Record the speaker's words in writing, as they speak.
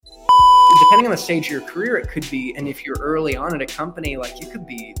depending on the stage of your career, it could be, and if you're early on at a company, like it could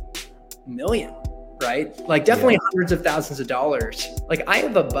be $1 million, right? Like definitely hundreds of thousands of dollars. Like I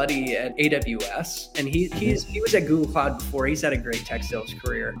have a buddy at AWS, and he was at Google Cloud before. He's had a great tech sales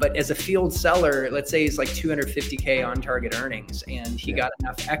career, but as a field seller, let's say he's like 250K on target earnings, and he got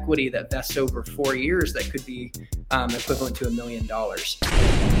enough equity that vests over 4 years that could be equivalent to $1 million.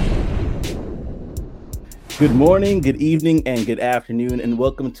 Good morning, good evening, and good afternoon, and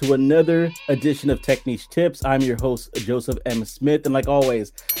welcome to another edition of Tech Niche Tips. I'm your host, Joseph M. Smith, and like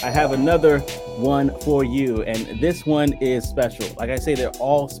always, I have another one for you, and this one is special. Like I say, they're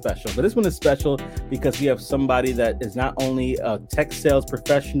all special, but this one is special because we have somebody that is not only a tech sales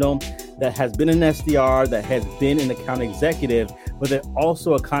professional that has been an SDR, that has been an account executive, but they're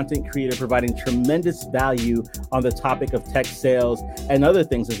also a content creator providing tremendous value on the topic of tech sales and other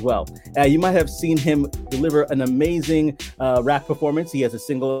things as well. You might have seen him deliver an amazing rap performance. He has a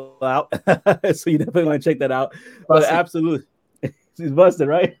single out, so you definitely want to check that out. But absolutely, he's busted,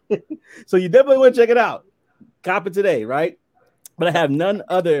 right? So you definitely want to check it out. Cop it today, right? But I have none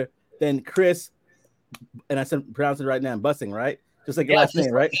other than Chris, and I said pronounce it right now. I'm busting, right? Just like your last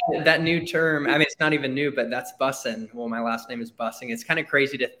name, right? That new term. I mean, it's not even new, but that's bussin'. Well, my last name is Bussing. It's kind of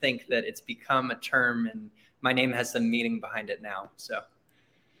crazy to think that it's become a term, and my name has some meaning behind it now. So.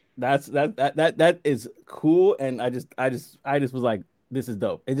 That is cool, and I just was like, this is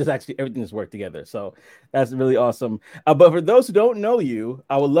dope. It just actually everything just worked together, so that's really awesome. But for those who don't know you,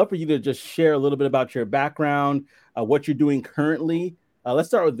 I would love for you to just share a little bit about your background, what you're doing currently. Let's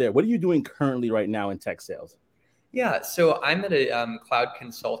start with there. What are you doing currently right now in tech sales? Yeah, so I'm at a cloud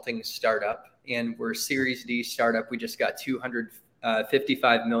consulting startup, and we're Series D startup. We just got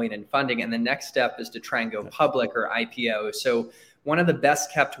 $255 million in funding, and the next step is to try and go public or IPO. So one of the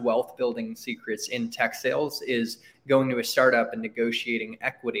best kept wealth building secrets in tech sales is going to a startup and negotiating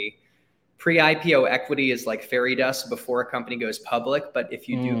equity. Pre-IPO equity is like fairy dust before a company goes public. But if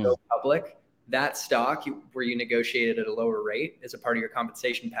you do go public, that stock where you negotiated at a lower rate as a part of your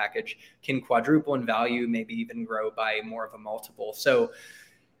compensation package can quadruple in value, maybe even grow by more of a multiple. So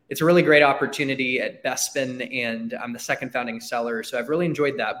it's a really great opportunity at Bespin, and I'm the second founding seller. So I've really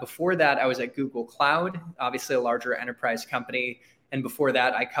enjoyed that. Before that, I was at Google Cloud, obviously a larger enterprise company. And before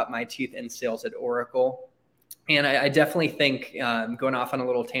that, I cut my teeth in sales at Oracle. And I definitely think, going off on a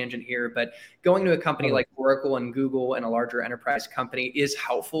little tangent here, but going to a company like Oracle and Google and a larger enterprise company is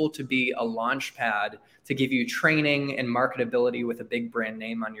helpful to be a launch pad to give you training and marketability with a big brand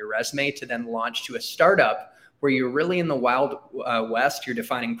name on your resume to then launch to a startup where you're really in the wild west. You're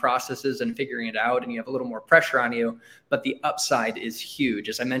defining processes and figuring it out, and you have a little more pressure on you, but the upside is huge.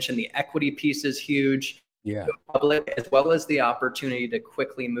 As I mentioned, the equity piece is huge. Yeah. Public, as well as the opportunity to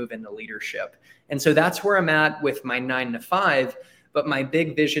quickly move into leadership. And so that's where I'm at with my 9 to 5. But my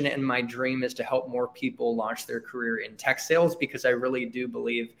big vision and my dream is to help more people launch their career in tech sales, because I really do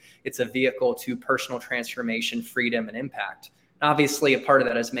believe it's a vehicle to personal transformation, freedom, and impact. Obviously, a part of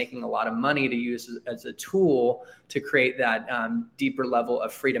that is making a lot of money to use as a tool to create that deeper level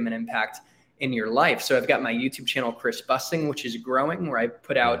of freedom and impact in your life. So I've got my YouTube channel, Chris Bussing, which is growing, where I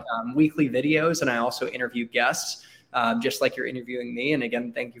put out weekly videos, and I also interview guests, just like you're interviewing me. And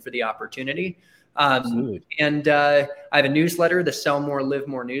again, thank you for the opportunity. And I have a newsletter, the Sell More, Live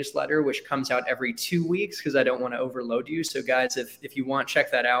More newsletter, which comes out every 2 weeks because I don't want to overload you. So guys, if you want,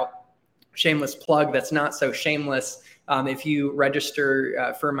 check that out. Shameless plug. That's not so shameless. If you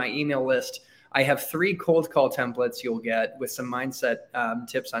register for my email list, I have 3 cold call templates you'll get with some mindset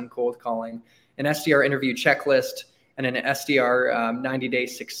tips on cold calling, an SDR interview checklist, and an SDR 90-day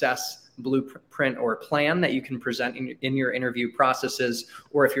success blueprint or plan that you can present in your interview processes,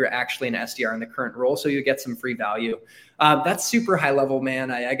 or if you're actually an SDR in the current role. So you get some free value. That's super high level,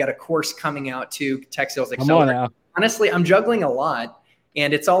 man. I got a course coming out too, Tech Sales Accelerator. Honestly, I'm juggling a lot,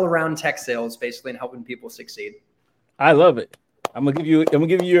 and it's all around tech sales, basically, and helping people succeed. I love it. I'm gonna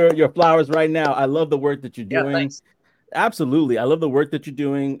give you your flowers right now. I love the work that you're doing. Thanks. Absolutely, I love the work that you're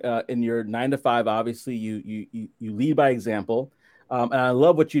doing in your 9 to 5. Obviously, you lead by example, and I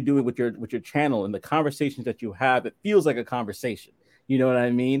love what you're doing with your channel and the conversations that you have. It feels like a conversation. You know what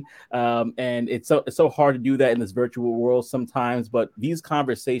I mean? And it's so hard to do that in this virtual world sometimes. But these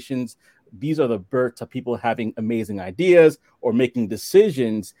conversations, these are the birth of people having amazing ideas or making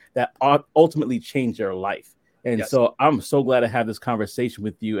decisions that ultimately change their life. And so I'm so glad to have this conversation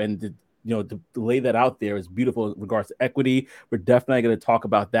with you, and to lay that out there is beautiful in regards to equity. We're definitely going to talk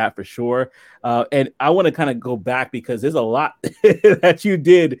about that for sure. And I want to kind of go back because there's a lot that you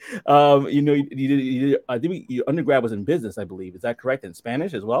did. You did, I think your undergrad was in business, I believe. Is that correct? In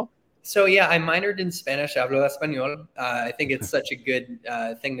Spanish as well? So yeah, I minored in Spanish, hablo español. I think it's such a good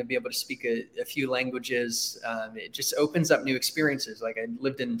thing to be able to speak a few languages. It just opens up new experiences. Like I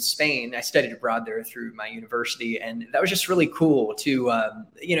lived in Spain, I studied abroad there through my university, and that was just really cool to,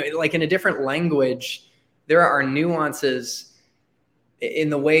 like in a different language, there are nuances in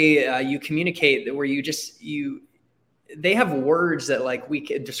the way you communicate where they have words that like we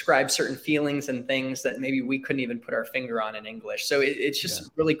could describe certain feelings and things that maybe we couldn't even put our finger on in English. So it's just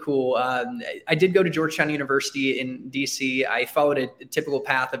really cool. I did go to Georgetown University in DC. I followed a typical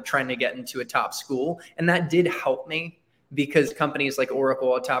path of trying to get into a top school, and that did help me because companies like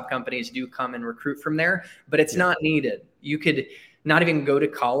Oracle, top companies, do come and recruit from there, but it's not needed. You could not even go to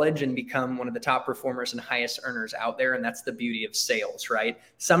college and become one of the top performers and highest earners out there. And that's the beauty of sales, right?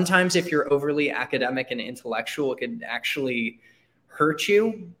 Sometimes if you're overly academic and intellectual, it could actually hurt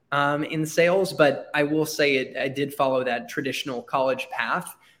you in sales. But I will say I did follow that traditional college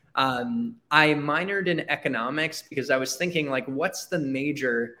path. I minored in economics because I was thinking like, what's the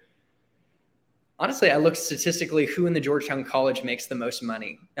major? Honestly, I looked statistically who in the Georgetown College makes the most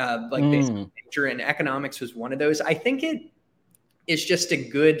money. Basically major in economics was one of those. I think it's just a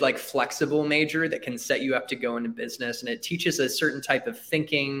good, like flexible major that can set you up to go into business. And it teaches a certain type of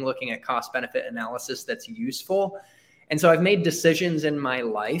thinking, looking at cost benefit analysis that's useful. And so I've made decisions in my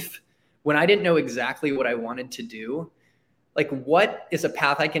life when I didn't know exactly what I wanted to do. Like what is a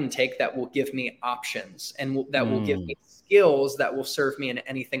path I can take that will give me options and that will give me skills that will serve me in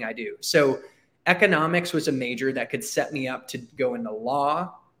anything I do. So economics was a major that could set me up to go into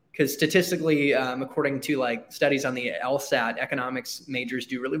law. Because statistically, according to like studies on the LSAT, economics majors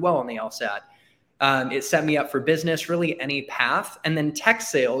do really well on the LSAT. It set me up for business, really any path. And then tech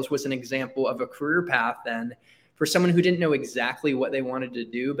sales was an example of a career path then for someone who didn't know exactly what they wanted to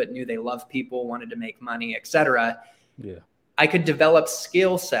do, but knew they loved people, wanted to make money, et cetera. Yeah. I could develop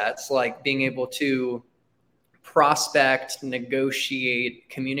skill sets like being able to prospect, negotiate,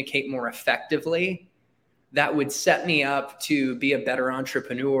 communicate more effectively. That would set me up to be a better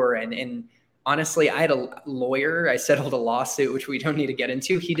entrepreneur. And honestly, I had a lawyer. I settled a lawsuit, which we don't need to get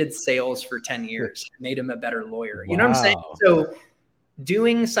into. He did sales for 10 years, made him a better lawyer. You know what I'm saying? So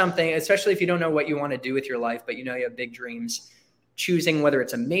doing something, especially if you don't know what you want to do with your life, but you know you have big dreams, choosing whether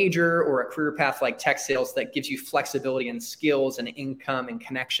it's a major or a career path like tech sales that gives you flexibility and skills and income and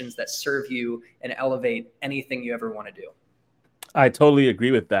connections that serve you and elevate anything you ever want to do. I totally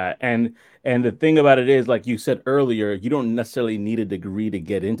agree with that. And the thing about it is, like you said earlier, you don't necessarily need a degree to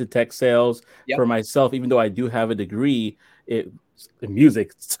get into tech sales. Yep. For myself, even though I do have a degree in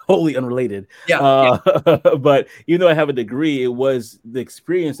music, it's totally unrelated. But even though I have a degree, it was the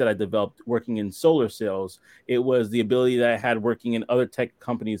experience that I developed working in solar sales. It was the ability that I had working in other tech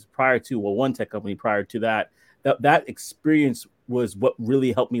companies prior to, well, one tech company prior to that. That experience was what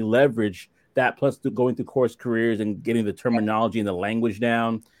really helped me leverage that, plus going through course careers and getting the terminology and the language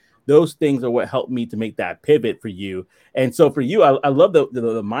down. Those things are what helped me to make that pivot for you. And so for you, I love the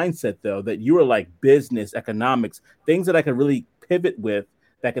mindset, though, that you were like business, economics, things that I could really pivot with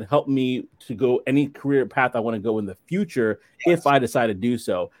that could help me to go any career path I want to go in the future if I decide to do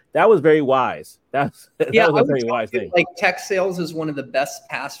so. That was very wise. That was a very wise thing. Like tech sales is one of the best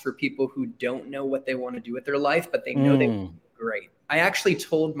paths for people who don't know what they want to do with their life, but they know they want to do great. I actually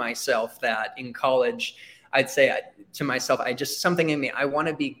told myself that in college. I'd say to myself, something in me, I want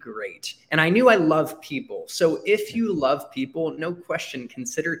to be great. And I knew I love people. So if you love people, no question,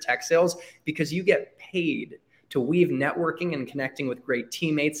 consider tech sales because you get paid to weave networking and connecting with great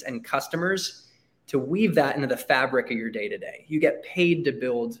teammates and customers, to weave that into the fabric of your day-to-day. You get paid to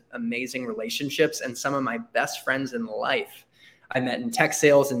build amazing relationships. And some of my best friends in life I met in tech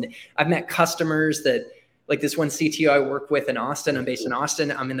sales, and I've met customers that, like this one CTO I work with in Austin, I'm based in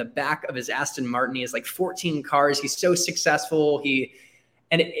Austin. I'm in the back of his Aston Martin. He has like 14 cars. He's so successful.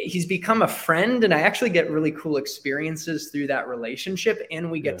 He's become a friend, and I actually get really cool experiences through that relationship,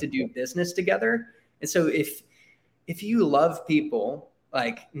 and we get to do business together. And so if you love people,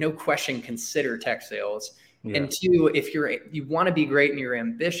 like no question, consider tech sales. Yeah. And two, if you want to be great and you're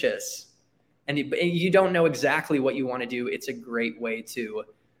ambitious and you don't know exactly what you want to do, it's a great way to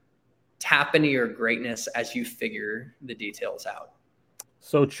tap into your greatness as you figure the details out.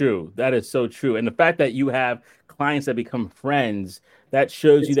 So true. That is so true. And the fact that you have clients that become friends, that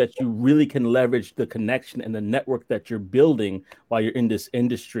shows you that you really can leverage the connection and the network that you're building while you're in this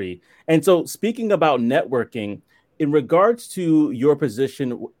industry. And so speaking about networking, in regards to your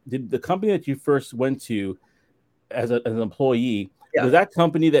position, did the company that you first went to as an employee, was that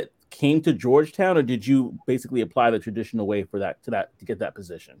company that came to Georgetown, or did you basically apply the traditional way for to get that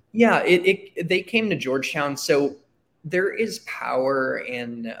position? Yeah, they came to Georgetown. So there is power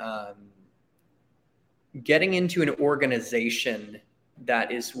in getting into an organization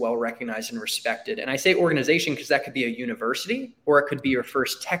that is well recognized and respected. And I say organization because that could be a university, or it could be your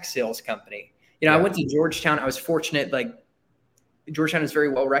first tech sales company. I went to Georgetown. I was fortunate, like Georgetown is very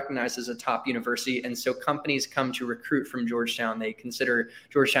well recognized as a top university. And so companies come to recruit from Georgetown. They consider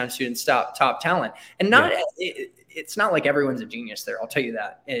Georgetown students top talent. And it's not like everyone's a genius there. I'll tell you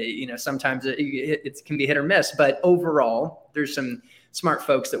that. Sometimes it can be hit or miss, but overall, there's some smart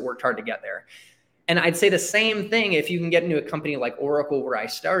folks that worked hard to get there. And I'd say the same thing if you can get into a company like Oracle, where I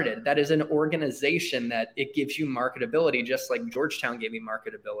started. That is an organization that it gives you marketability, just like Georgetown gave me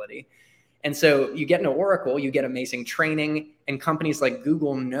marketability. And so you get into Oracle, you get amazing training, and companies like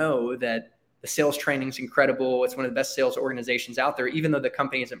Google know that the sales training is incredible. It's one of the best sales organizations out there, even though the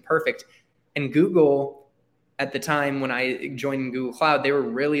company isn't perfect. And Google, at the time when I joined Google Cloud, they were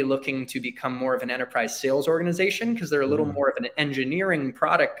really looking to become more of an enterprise sales organization because they're a little more of an engineering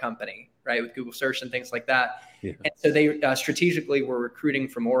product company, right, with Google Search and things like that. Yeah. And so they strategically were recruiting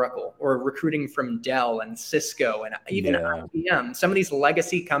from Oracle or recruiting from Dell and Cisco and even IBM, some of these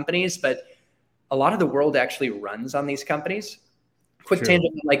legacy companies, but a lot of the world actually runs on these companies. Quick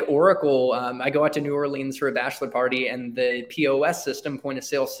tangent, like Oracle, I go out to New Orleans for a bachelor party, and the POS system, point of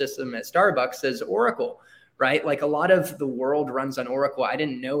sale system at Starbucks, says Oracle, right? Like a lot of the world runs on Oracle. I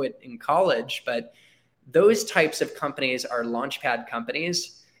didn't know it in college, but those types of companies are launchpad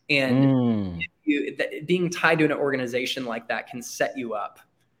companies. And being tied to an organization like that can set you up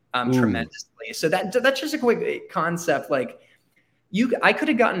tremendously. So that's just a quick concept. Like I could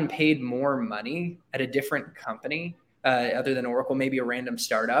have gotten paid more money at a different company other than Oracle, maybe a random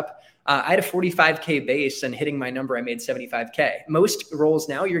startup. I had a 45K base, and hitting my number, I made 75K. Most roles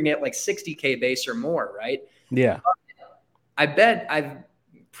now, you're gonna get like 60K base or more, right? Yeah. I bet I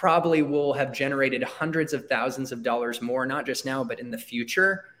probably will have generated hundreds of thousands of dollars more, not just now, but in the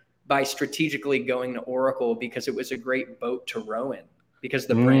future, by strategically going to Oracle, because it was a great boat to row in, because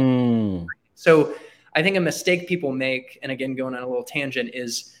the brand. So I think a mistake people make, and again, going on a little tangent,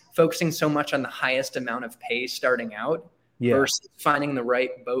 is focusing so much on the highest amount of pay starting out versus finding the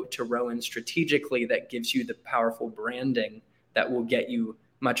right boat to row in strategically that gives you the powerful branding that will get you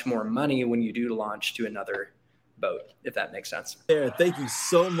much more money when you do launch to another boat, if that makes sense. Thank you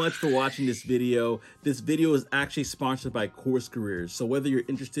so much for watching this video. This video is actually sponsored by Course Careers. So whether you're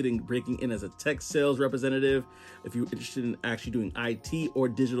interested in breaking in as a tech sales representative, if you're interested in actually doing IT or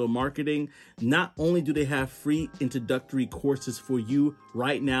digital marketing, not only do they have free introductory courses for you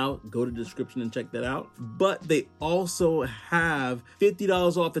right now, go to the description and check that out, but they also have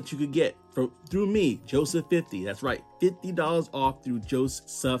 $50 off that you could get through me, Joseph50. That's right, $50 off through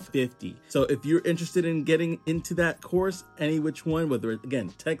Joseph50. So if you're interested in getting into that course, any which one, whether it's,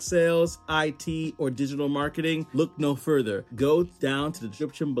 again, tech sales, IT, or digital marketing, look no further. Go down to the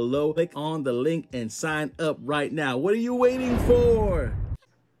description below, click on the link, and sign up right now. What are you waiting for?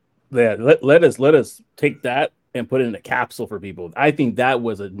 Yeah, let us take that and put it in a capsule for people. I think that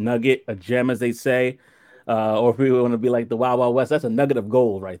was a nugget, a gem, as they say. Or if we want to be like the Wild Wild West, that's a nugget of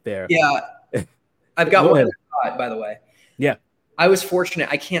gold right there. Yeah. I've got one thought, by the way. Yeah. I was fortunate.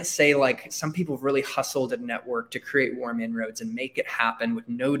 I can't say, like, some people really hustled at network to create warm inroads and make it happen with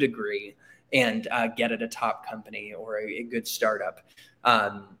no degree and get at a top company or a good startup.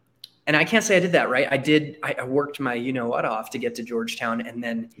 And I can't say I did that, right? I worked my off to get to Georgetown, and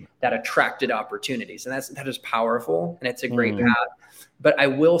then that attracted opportunities. And that is powerful, and it's a great path. But I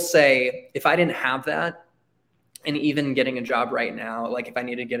will say, if I didn't have that, and even getting a job right now, like if I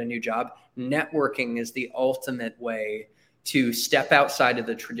need to get a new job, networking is the ultimate way to step outside of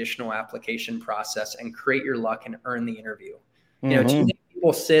the traditional application process and create your luck and earn the interview. Too many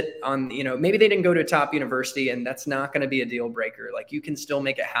people sit on, maybe they didn't go to a top university, and that's not going to be a deal breaker. Like, you can still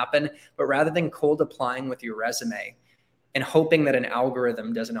make it happen, but rather than cold applying with your resume and hoping that an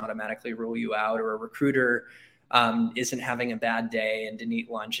algorithm doesn't automatically rule you out, or a recruiter isn't having a bad day and didn't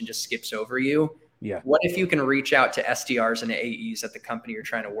eat lunch and just skips over you. Yeah. What if you can reach out to SDRs and AEs at the company you're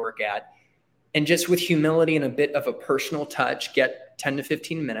trying to work at, and just with humility and a bit of a personal touch, get 10 to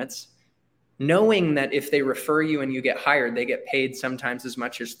 15 minutes, knowing that if they refer you and you get hired, they get paid sometimes as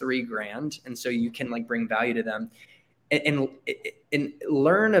much as $3,000. And so you can bring value to them and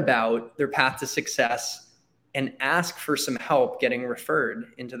learn about their path to success and ask for some help getting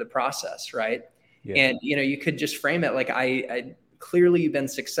referred into the process. Right. Yeah. And, you could just frame it like, I clearly you've been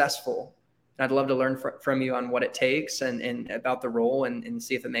successful. I'd love to learn from you on what it takes and about the role and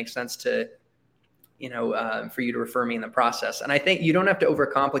see if it makes sense to, for you to refer me in the process. And I think you don't have to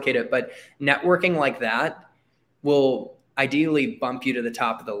overcomplicate it, but networking like that will ideally bump you to the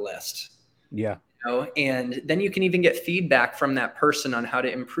top of the list. Yeah. And then you can even get feedback from that person on how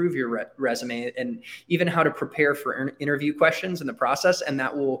to improve your resume and even how to prepare for interview questions in the process. And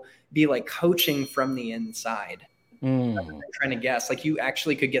that will be like coaching from the inside. I'm trying to guess, like you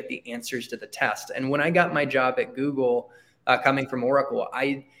actually could get the answers to the test. And when I got my job at Google, coming from Oracle,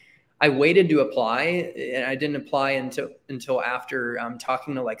 I waited to apply, and I didn't apply until after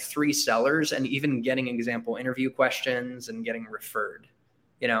talking to like 3 sellers and even getting example interview questions and getting referred,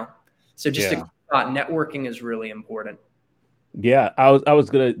 So just networking is really important. Yeah, I was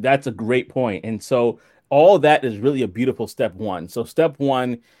gonna. That's a great point. And so all that is really a beautiful step one. So step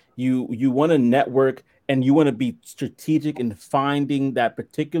one, you want to network and you want to be strategic in finding that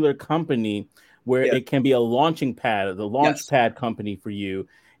particular company where it can be a launching pad, the launch pad company for you.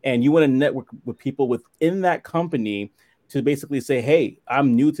 And you want to network with people within that company to basically say, hey,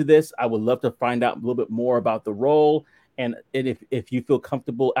 I'm new to this. I would love to find out a little bit more about the role. And if you feel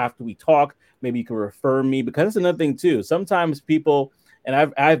comfortable after we talk, maybe you can refer me, because that's another thing too. Sometimes people,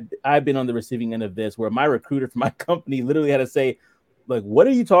 and I've been on the receiving end of this, where my recruiter for my company literally had to say, like, what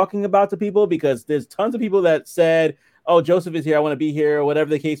are you talking about to people? Because there's tons of people that said, oh, Joseph is here, I want to be here, or whatever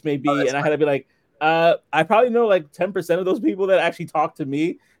the case may be. And I had to be like, I probably know like 10% of those people that actually talk to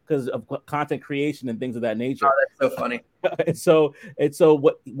me because of content creation and things of that nature. Oh, that's so funny. and so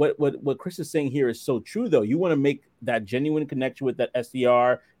what Chris is saying here is so true, though. You want to make that genuine connection with that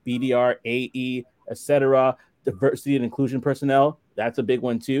SDR, BDR, AE, etc. Diversity and inclusion personnel. That's a big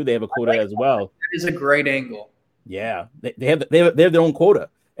one too. They have a quota as well. That is a great angle. Yeah, they have their own quota.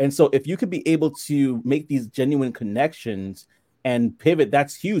 And so if you could be able to make these genuine connections and pivot,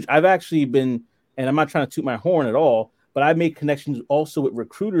 that's huge. I've actually been, and I'm not trying to toot my horn at all, but I made connections also with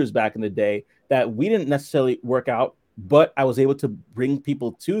recruiters back in the day that we didn't necessarily work out, but I was able to bring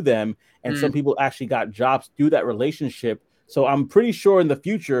people to them. And some people actually got jobs through that relationship. So I'm pretty sure in the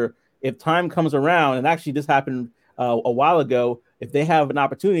future, if time comes around, and actually this happened a while ago, if they have an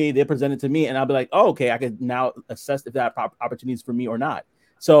opportunity, they present it to me and I'll be like, oh, okay, I can now assess if that opportunity is for me or not.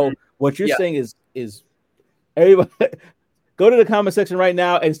 So what you're saying is everybody go to the comment section right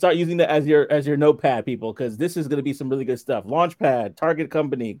now and start using that as your notepad, people, because this is going to be some really good stuff. Launchpad, target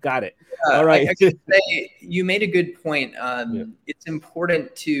company, got it. All right. I could say you made a good point. It's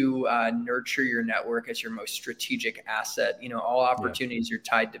important to nurture your network as your most strategic asset. All opportunities are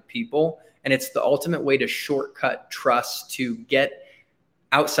tied to people, and it's the ultimate way to shortcut trust to get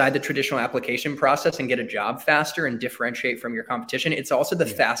outside the traditional application process and get a job faster and differentiate from your competition. It's also the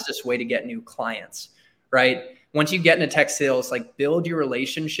fastest way to get new clients, right? Once you get into tech sales, like build your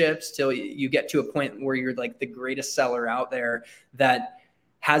relationships till you get to a point where you're like the greatest seller out there that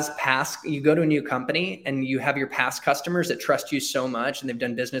has you go to a new company and you have your past customers that trust you so much and they've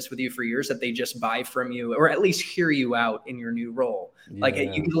done business with you for years that they just buy from you or at least hear you out in your new role. Like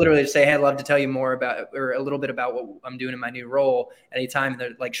you can literally say, hey, I'd love to tell you more about, or a little bit about what I'm doing in my new role anytime. And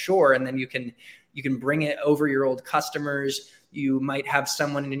they're like, sure. And then you can bring it over your old customers. You might have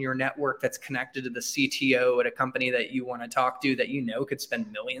someone in your network that's connected to the CTO at a company that you want to talk to that could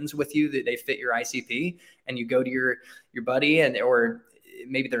spend millions with you, that they fit your ICP, and you go to your buddy or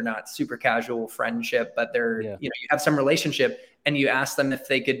maybe they're not super casual friendship, but they're, you have some relationship and you ask them if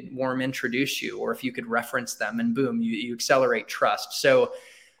they could warm introduce you or if you could reference them, and boom, you accelerate trust. So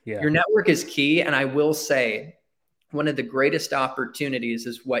your network is key. And I will say one of the greatest opportunities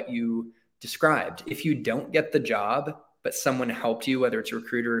is what you described. If you don't get the job, but someone helped you, whether it's a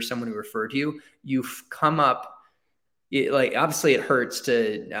recruiter or someone who referred you, you've come up, obviously it hurts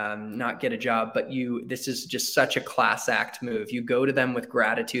to not get a job, but this is just such a class act move. You go to them with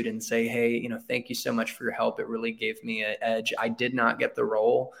gratitude and say, hey, thank you so much for your help. It really gave me an edge. I did not get the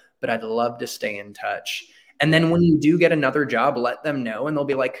role, but I'd love to stay in touch. And then when you do get another job, let them know and they'll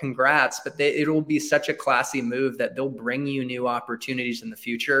be like, congrats, but it'll be such a classy move that they'll bring you new opportunities in the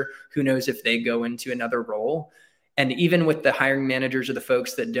future. Who knows if they go into another role. And even with the hiring managers or the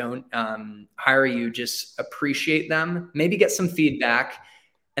folks that don't hire you, just appreciate them, maybe get some feedback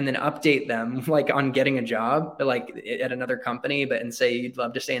and then update them like on getting a job, like at another company, and say, you'd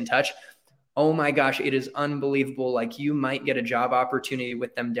love to stay in touch. Oh my gosh, it is unbelievable. Like you might get a job opportunity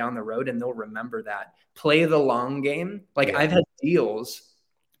with them down the road and they'll remember that. Play the long game. Like I've had deals,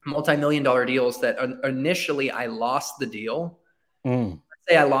 multi-million-dollar deals that initially I lost the deal.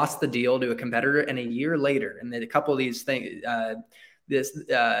 Say I lost the deal to a competitor, and a year later, and then a couple of these things,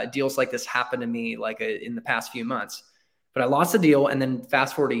 deals like this happened to me in the past few months, but I lost the deal. And then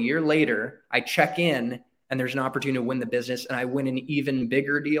fast forward a year later, I check in and there's an opportunity to win the business and I win an even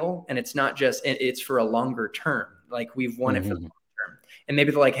bigger deal. And it's not just, it's for a longer term. Like we've won it for the long term. And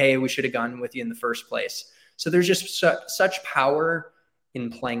maybe they're like, hey, we should have gone with you in the first place. So there's just such power in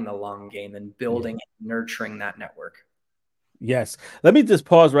playing the long game and building and nurturing that network. Yes. Let me just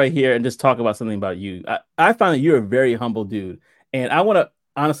pause right here and just talk about something about you. I find that you're a very humble dude. And I want to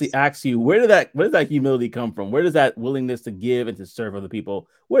honestly ask you, where does that humility come from? Where does that willingness to give and to serve other people,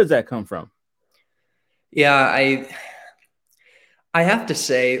 where does that come from? Yeah, I have to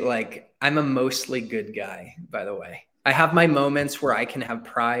say, like, I'm a mostly good guy, by the way. I have my moments where I can have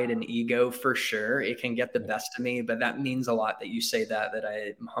pride and ego for sure. It can get the best of me, but that means a lot that you say that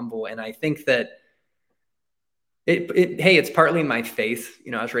I'm humble. And I think that hey, it's partly my faith.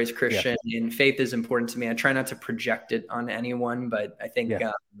 You know, I was raised Christian and faith is important to me. I try not to project it on anyone, but I think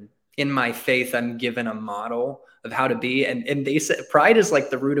in my faith, I'm given a model of how to be. And they said pride is like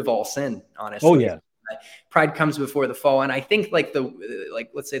the root of all sin, honestly. Oh, yeah. Pride comes before the fall. And I think like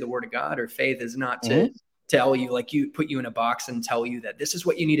let's say the word of God or faith is not to tell you, like you put you in a box and tell you that this is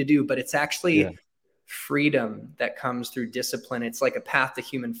what you need to do, but it's actually freedom that comes through discipline. It's like a path to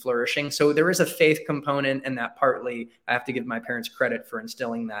human flourishing. So there is a faith component, and that partly I have to give my parents credit for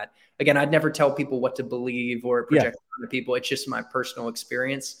instilling that. Again, I'd never tell people what to believe or project on other people. It's just my personal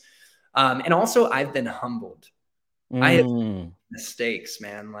experience. And also I've been humbled. I have made mistakes,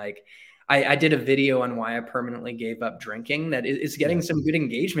 man. Like I did a video on why I permanently gave up drinking that is getting some good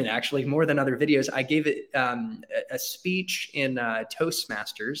engagement, actually, more than other videos. I gave it a speech in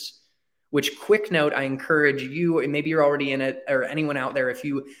Toastmasters, which, quick note, I encourage you, and maybe you're already in it, or anyone out there, if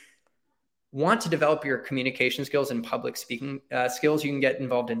you want to develop your communication skills and public speaking skills, you can get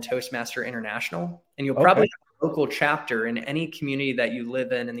involved in Toastmaster International, and you'll probably have a local chapter in any community that you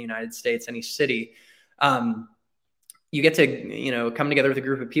live in the United States, any city. You get to, you know, come together with a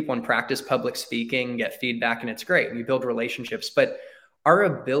group of people and practice public speaking, get feedback, and it's great. We build relationships, but our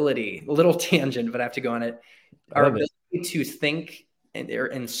ability, a little tangent, but I have to go on it. Our ability to think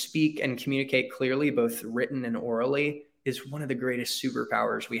and speak and communicate clearly, both written and orally, is one of the greatest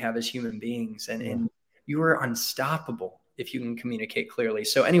superpowers we have as human beings. And you are unstoppable if you can communicate clearly.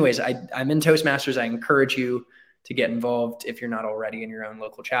 So anyways, I'm in Toastmasters. I encourage you to get involved if you're not already in your own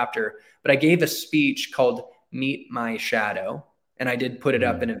local chapter. But I gave a speech called Meet My Shadow, and I did put it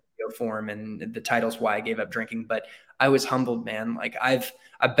up in a video form, and the title's Why I Gave Up Drinking. But I was humbled, man. Like I've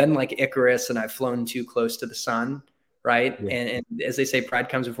been like Icarus, and I've flown too close to the sun. Right. And as they say, pride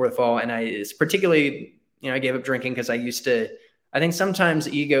comes before the fall. And it's particularly, you know, I gave up drinking because I think sometimes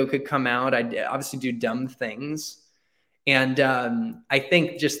ego could come out. I obviously do dumb things. And I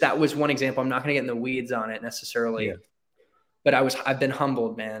think just that was one example. I'm not going to get in the weeds on it necessarily, but I've been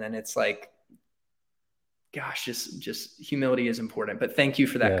humbled, man. And it's like, gosh, just humility is important. But thank you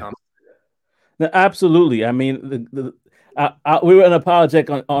for that comment. No, absolutely. I mean, we were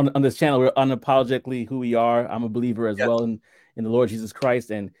unapologetic on this channel. We're unapologetically who we are. I'm a believer as well in the Lord Jesus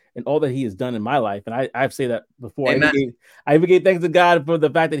Christ and all that he has done in my life. And I've said that before. I even gave thanks to God for the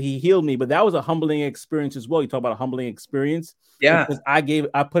fact that he healed me, but that was a humbling experience as well. You talk about a humbling experience. Yeah. Because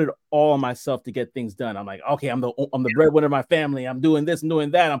I put it all on myself to get things done. I'm like, okay, I'm the breadwinner of my family. I'm doing this and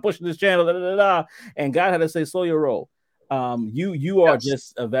doing that. I'm pushing this channel, And God had to say, slow your roll. You are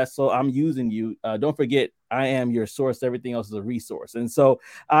just a vessel. I'm using you. Don't forget, I am your source. Everything else is a resource. And so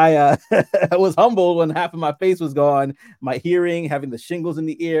I was humbled when half of my face was gone, my hearing, having the shingles in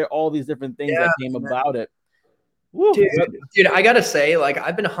the ear, all these different things that came about it. Woo. Dude, I gotta say, like,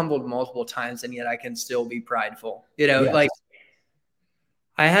 I've been humbled multiple times, and yet I can still be prideful. You know, like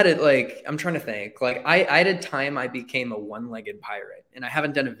I had it, like, I'm trying to think, like I had a time I became a one-legged pirate, and I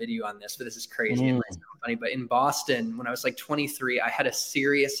haven't done a video on this, but this is crazy. It might sound funny, but in Boston, when I was like 23, I had a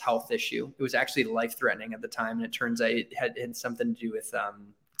serious health issue. It was actually life-threatening at the time. And it turns out it had something to do with,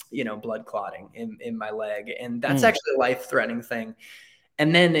 you know, blood clotting in my leg. And that's actually a life-threatening thing.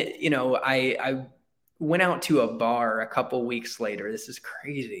 And then, you know, I went out to a bar a couple weeks later. This is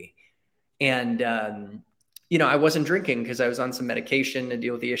crazy. And, you know, I wasn't drinking because I was on some medication to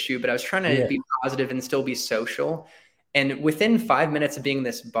deal with the issue, but I was trying to be positive and still be social. And within 5 minutes of being in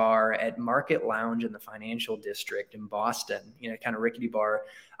this bar at Market Lounge in the financial district in Boston, you know, kind of rickety bar,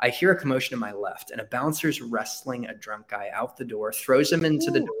 I hear a commotion to my left, and a bouncer's wrestling a drunk guy out the door, throws him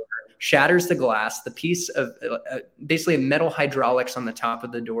into the door, shatters the glass. The piece of basically metal hydraulics on the top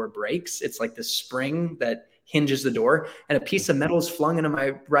of the door breaks. It's like this spring that hinges the door, and a piece of metal is flung into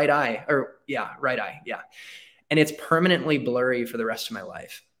my right eye. And it's permanently blurry for the rest of my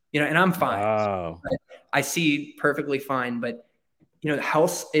life. You know, and I'm fine. Wow. I see perfectly fine, but you know,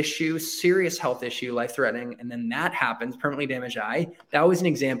 health issue, serious health issue, life-threatening, and then that happens, permanently damaged eye. That was an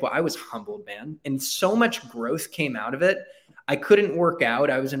example. I was humbled, man, and so much growth came out of it. I couldn't work out.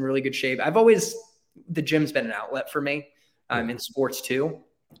 I was in really good shape. The gym's been an outlet for me in sports too.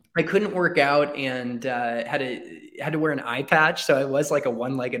 I couldn't work out and had to wear an eye patch. So I was like a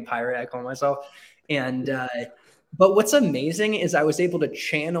one-legged pirate, I call myself. And but what's amazing is I was able to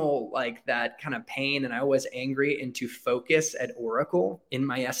channel like that kind of pain, and I was angry, into focus at Oracle in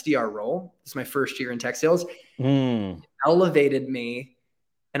my SDR role. It's my first year in tech sales. Mm. Elevated me,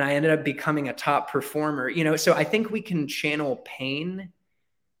 and I ended up becoming a top performer. You know, so I think we can channel pain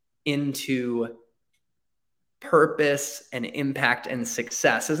into purpose and impact and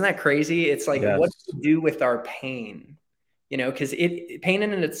success. Isn't that crazy? It's like, Yes. what do we do with our pain? You know, because pain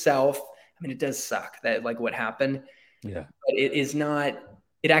in itself, I mean, it does suck that like what happened. Yeah. But it is not,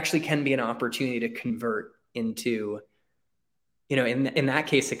 it actually can be an opportunity to convert into, you know, in that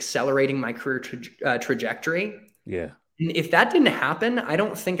case, accelerating my career trajectory. Yeah. And if that didn't happen, I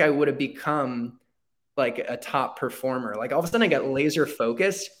don't think I would have become like a top performer. Like all of a sudden I got laser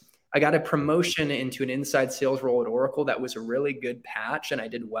focused. I got a promotion into an inside sales role at Oracle that was a really good patch, and I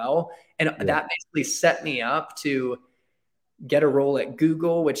did well. And that basically set me up to get a role at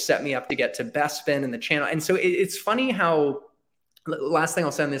Google, which set me up to get to Bespin and the channel. And so it's funny how, last thing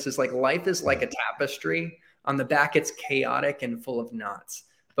I'll say on this is like, life is like a tapestry. On the back, it's chaotic and full of knots.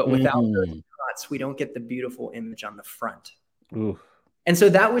 But without those knots, we don't get the beautiful image on the front. Ooh. And so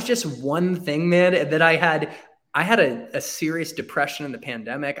that was just one thing, man, that I had a serious depression in the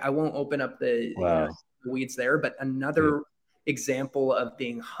pandemic. I won't open up the weeds there, but another example of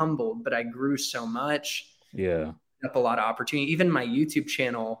being humbled. But I grew so much. Yeah. Up a lot of opportunity. Even my YouTube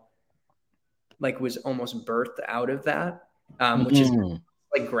channel, like, was almost birthed out of that, which is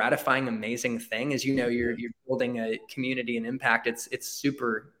like gratifying, amazing thing. As you know, you're building a community and impact. It's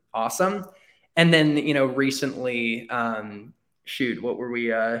super awesome. And then, you know, recently, what were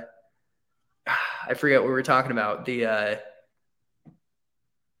we? I forget what we were talking about. I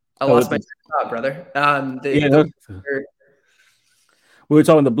lost my thought, brother. We were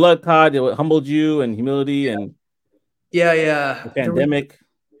talking the blood clot. It humbled you, and humility, and the pandemic.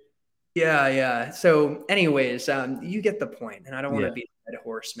 So anyways, you get the point, and I don't want to be a dead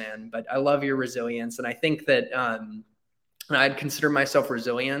horse, man, but I love your resilience. And I think that I'd consider myself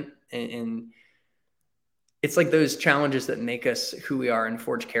resilient, and it's like those challenges that make us who we are and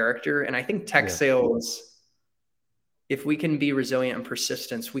forge character. And I think tech sales, if we can be resilient and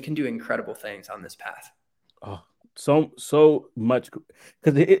persistent, we can do incredible things on this path. Oh, so much,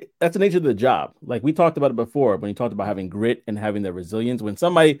 because that's the nature of the job. Like we talked about it before, when you talked about having grit and having the resilience. When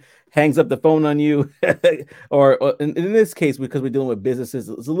somebody hangs up the phone on you, or in this case, because we're dealing with businesses,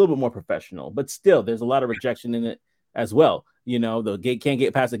 it's a little bit more professional, but still there's a lot of rejection in it as well. You know, the gate can't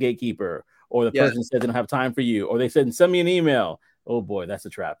get past the gatekeeper, or the person says they don't have time for you, or they said send me an email. Oh boy, that's a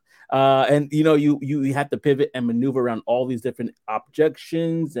trap. And you know, you have to pivot and maneuver around all these different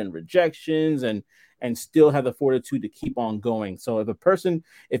objections and rejections, and still have the fortitude to keep on going. So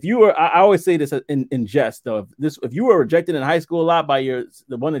if you were, I always say this in jest though, if you were rejected in high school a lot by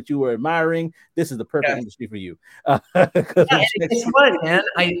the one that you were admiring, this is the perfect industry for you. It's fun, man.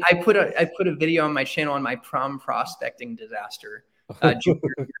 I put a video on my channel on my prom prospecting disaster.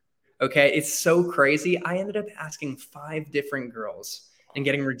 Okay, it's so crazy. I ended up asking 5 different girls and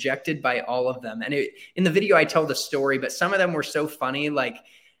getting rejected by all of them. And in the video, I tell the story, but some of them were so funny. Like,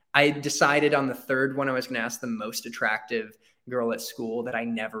 I decided on the third one, I was going to ask the most attractive girl at school that I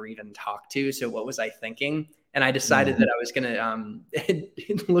never even talked to. So what was I thinking? And I decided that I was going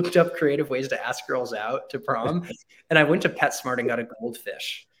to looked up creative ways to ask girls out to prom. And I went to PetSmart and got a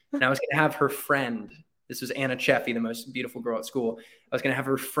goldfish. And I was going to have her friend. This was Anna Cheffy, the most beautiful girl at school. I was going to have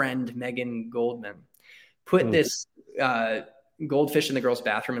her friend, Megan Goldman, put this goldfish in the girls'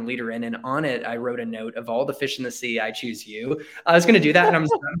 bathroom and lead her in. And on it, I wrote a note: of all the fish in the sea, I choose you. I was going to do that. And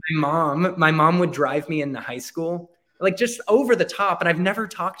my mom would drive me into high school, like just over the top. And I've never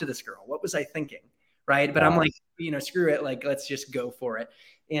talked to this girl. What was I thinking? Right. But I'm like, you know, screw it. Like, let's just go for it.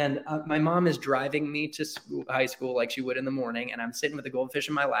 And my mom is driving me to high school like she would in the morning. And I'm sitting with a goldfish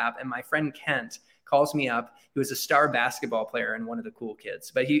in my lap. And my friend Kent calls me up. He was a star basketball player and one of the cool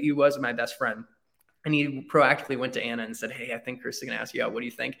kids, but he was my best friend. And he proactively went to Anna and said, "Hey, I think Chris is going to ask you out. What do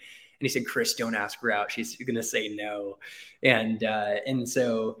you think?" And he said, "Chris, don't ask her out. She's going to say no." And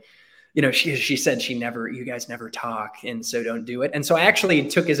so, you know, she said you guys never talk, and so don't do it. And so I actually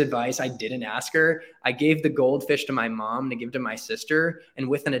took his advice. I didn't ask her. I gave the goldfish to my mom to give to my sister. And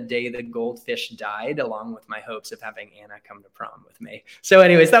within a day, the goldfish died, along with my hopes of having Anna come to prom with me. So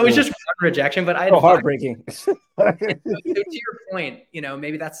anyways, that was just one rejection, but I had heartbreaking. To your point, you know,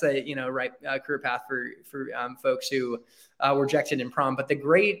 maybe that's a, you know, right career path for folks who were rejected in prom. But the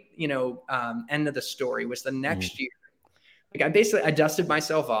great, you know, end of the story was the next year I dusted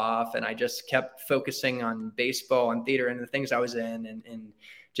myself off and I just kept focusing on baseball and theater and the things I was in and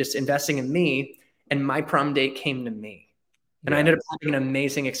just investing in me. And my prom date came to me. And I ended up having an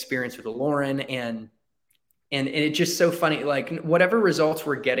amazing experience with Lauren. And it's just so funny. Like whatever results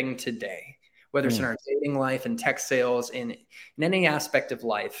we're getting today, whether it's in our dating life and tech sales in any aspect of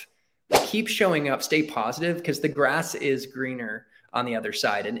life, keep showing up, stay positive, because the grass is greener on the other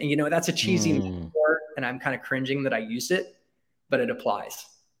side. And you know, that's a cheesy metaphor, and I'm kind of cringing that I use it, but it applies.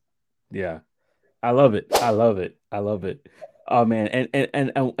 Yeah. I love it. I love it. I love it. Oh man.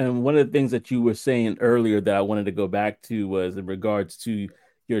 And one of the things that you were saying earlier that I wanted to go back to was in regards to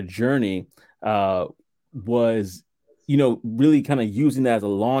your journey, was, you know, really kind of using that as a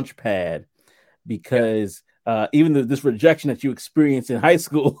launch pad, because even this rejection that you experienced in high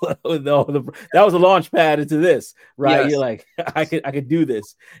school, that was a launch pad into this, right? Yes. You're like, I could do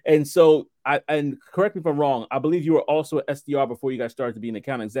this. And so and correct me if I'm wrong, I believe you were also an SDR before you got started to be an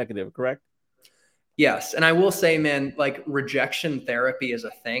account executive, correct? Yes. And I will say, man, like rejection therapy is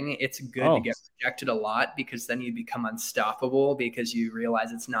a thing. It's good to get rejected a lot, because then you become unstoppable because you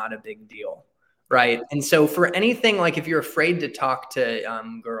realize it's not a big deal. Right. And so for anything, like if you're afraid to talk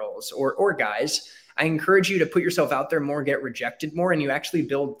to girls or guys, I encourage you to put yourself out there more, get rejected more, and you actually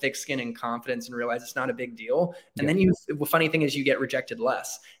build thick skin and confidence and realize it's not a big deal. And then the funny thing is you get rejected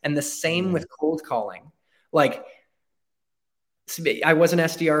less. And the same with cold calling. Like, I was an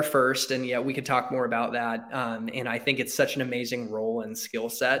SDR first, and we could talk more about that. And I think it's such an amazing role and skill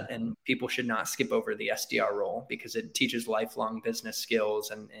set, and people should not skip over the SDR role because it teaches lifelong business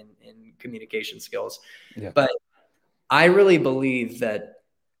skills and communication skills. Yeah. But I really believe that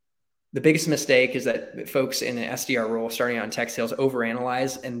the biggest mistake is that folks in an SDR role starting out in tech sales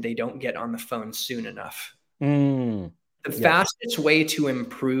overanalyze, and they don't get on the phone soon enough. The fastest way to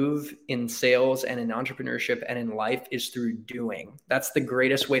improve in sales and in entrepreneurship and in life is through doing. That's the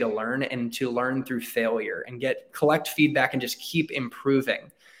greatest way to learn, and to learn through failure and collect feedback and just keep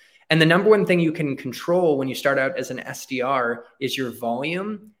improving. And the number one thing you can control when you start out as an SDR is your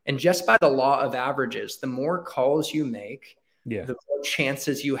volume. And just by the law of averages, the more calls you make, the more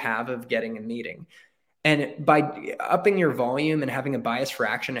chances you have of getting a meeting. And by upping your volume and having a bias for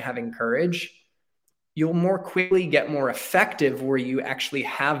action and having courage, you'll more quickly get more effective, where you actually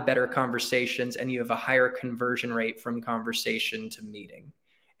have better conversations and you have a higher conversion rate from conversation to meeting.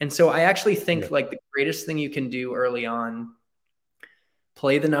 And so I actually think like the greatest thing you can do early on,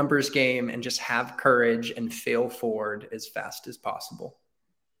 play the numbers game and just have courage and fail forward as fast as possible.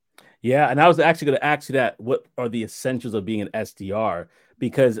 Yeah. And I was actually going to ask you that, what are the essentials of being an SDR?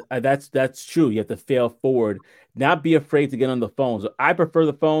 Because that's true. You have to fail forward, not be afraid to get on the phones. I prefer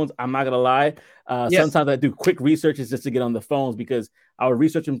the phones. I'm not going to lie. Sometimes I do quick researches just to get on the phones, because I would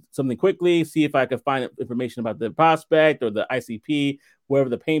research something quickly, see if I could find information about the prospect or the ICP, wherever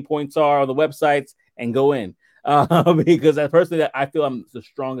the pain points are on the websites, and go in. Because personally, I feel I'm the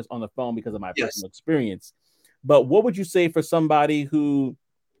strongest on the phone because of my personal experience. But what would you say for somebody who,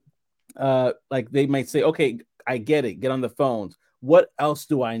 like they might say, okay, I get it, get on the phones. What else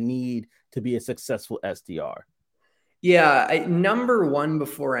do I need to be a successful SDR? Yeah, number one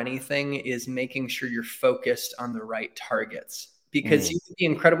before anything is making sure you're focused on the right targets, because you can be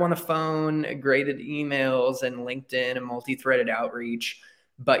incredible on the phone, great at emails and LinkedIn and multi-threaded outreach,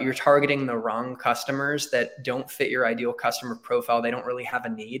 but you're targeting the wrong customers that don't fit your ideal customer profile. They don't really have a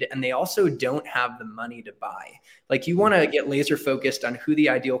need, and they also don't have the money to buy. Like, you want to get laser focused on who the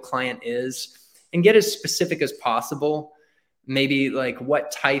ideal client is and get as specific as possible. Maybe like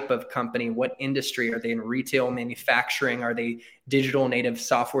what type of company, what industry? Are they in retail, manufacturing? Are they digital native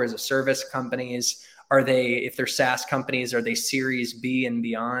software as a service companies? Are they, if they're SaaS companies, are they Series B and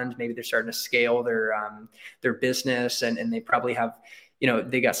beyond? Maybe they're starting to scale their business, and they probably have,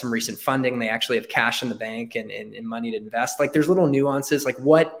 they got some recent funding. They actually have cash in the bank and money to invest. Like, there's little nuances, like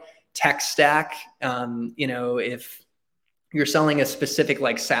what tech stack, if you're selling a specific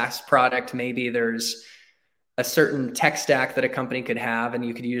like SaaS product, maybe there's a certain tech stack that a company could have, and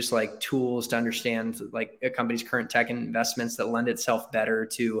you could use like tools to understand like a company's current tech investments that lend itself better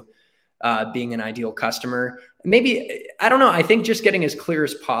to being an ideal customer. Maybe, I don't know. I think just getting as clear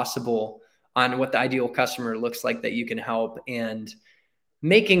as possible on what the ideal customer looks like that you can help, and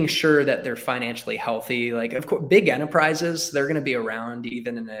making sure that they're financially healthy. Like, of course, big enterprises, they're going to be around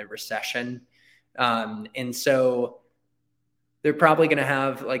even in a recession. And so they're probably going to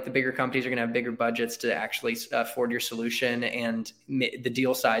have, like, the bigger companies are going to have bigger budgets to actually afford your solution, and the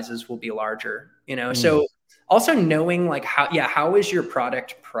deal sizes will be larger, So also knowing like how is your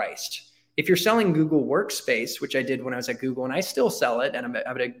product priced? If you're selling Google Workspace, which I did when I was at Google, and I still sell it, and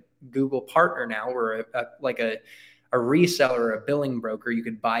I'm a Google partner now, we're a reseller or a billing broker, you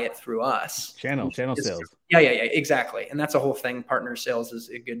could buy it through us. Channel sales. Yeah, exactly. And that's a whole thing. Partner sales is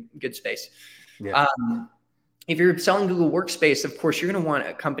a good space. Yeah. If you're selling Google Workspace, of course, you're going to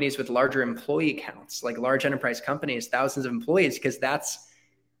want companies with larger employee counts, like large enterprise companies, thousands of employees, because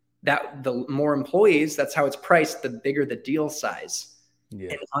the more employees, that's how it's priced, the bigger the deal size.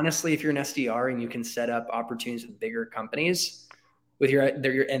 Yeah. And honestly, if you're an SDR and you can set up opportunities with bigger companies with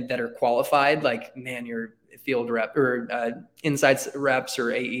and that are qualified, like, man, your field rep or inside reps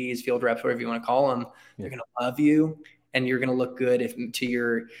or AEs, field reps, whatever you want to call them, they're going to love you. And you're going to look good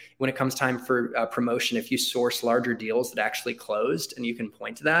when it comes time for promotion, if you source larger deals that actually closed and you can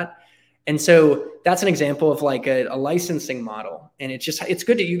point to that. And so that's an example of like a licensing model. And it's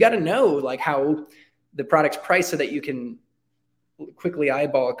good you got to know like how the product's priced so that you can quickly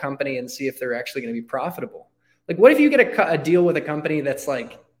eyeball a company and see if they're actually going to be profitable. Like, what if you get a deal with a company that's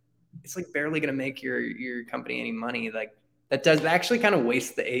like, it's like barely going to make your company any money? Like that actually kind of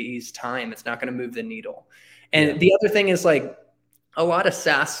waste the AE's time. It's not going to move the needle. And the other thing is like a lot of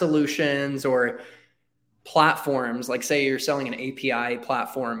SaaS solutions or platforms, like say you're selling an API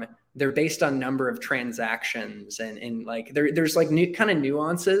platform, they're based on number of transactions and like there's like new kind of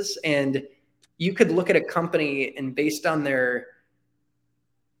nuances. And you could look at a company and based on the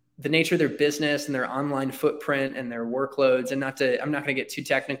nature of their business and their online footprint and their workloads, and I'm not going to get too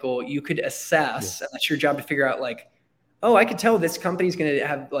technical, you could assess, and that's your job to figure out like, oh, I could tell this company's going to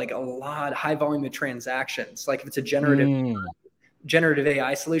have like a high volume of transactions. Like if it's a generative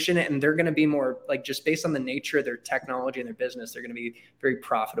AI solution, and they're going to be more like just based on the nature of their technology and their business, they're going to be very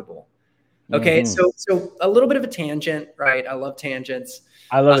profitable. Okay. So a little bit of a tangent, right? I love tangents.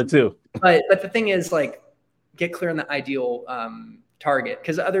 I love it too. But the thing is like, get clear on the ideal target,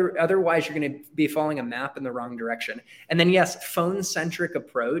 because otherwise you're going to be following a map in the wrong direction. And then yes, phone-centric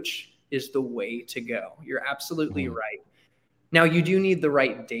approach is the way to go. You're absolutely right. Now, you do need the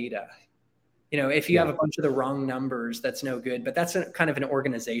right data. If you have a bunch of the wrong numbers, that's no good. But that's kind of an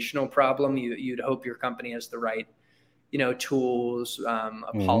organizational problem. You'd hope your company has the right, tools,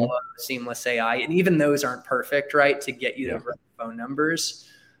 Apollo, Seamless AI, and even those aren't perfect, right, to get you the right phone numbers.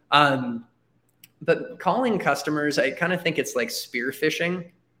 But calling customers, I kind of think it's like spear phishing,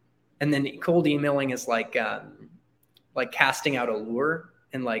 and then cold emailing is like casting out a lure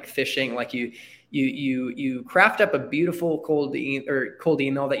and like phishing, like you craft up a beautiful cold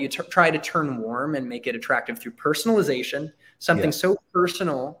email that you try to turn warm and make it attractive through personalization, something so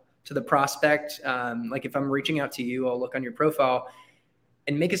personal to the prospect. Like if I'm reaching out to you, I'll look on your profile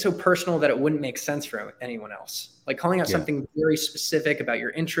and make it so personal that it wouldn't make sense for anyone else. Like calling out something very specific about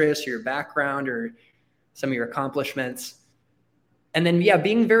your interests, your background, or some of your accomplishments. And then,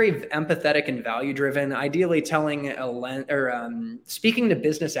 being very empathetic and value-driven, ideally telling speaking to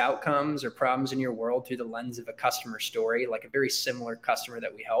business outcomes or problems in your world through the lens of a customer story, like a very similar customer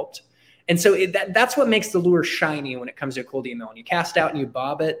that we helped. And so that's what makes the lure shiny when it comes to a cold email. And you cast out and you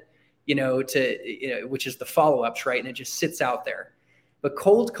bob it, which is the follow-ups, right? And it just sits out there. But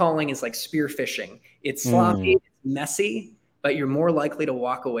cold calling is like spear phishing. It's sloppy, it's messy, but you're more likely to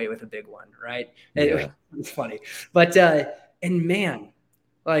walk away with a big one, right? It's funny. But and man,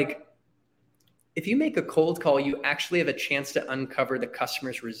 like if you make a cold call, you actually have a chance to uncover the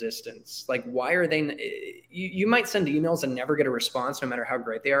customer's resistance. Like, why are they? You might send emails and never get a response, no matter how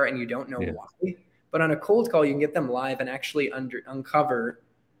great they are, and you don't know why. But on a cold call, you can get them live and actually uncover.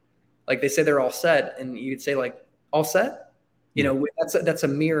 Like they say they're all set, and you'd say like, all set. That's a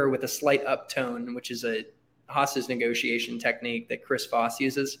mirror with a slight uptone, which is a hostage negotiation technique that Chris Voss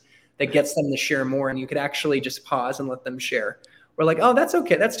uses. That gets them to share more, and you could actually just pause and let them share. We're like, oh, that's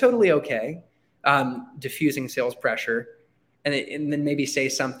okay. That's totally okay. Diffusing sales pressure. And then maybe say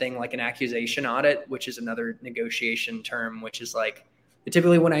something like an accusation audit, which is another negotiation term, which is like,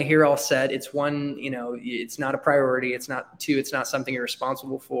 typically when I hear all set, it's one, it's not a priority. It's not two, it's not something you're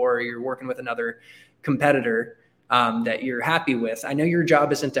responsible for. Or you're working with another competitor that you're happy with. I know your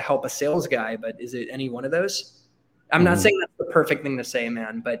job isn't to help a sales guy, but is it any one of those? I'm not saying that's the perfect thing to say,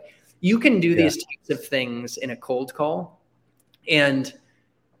 man, but you can do these types of things in a cold call. And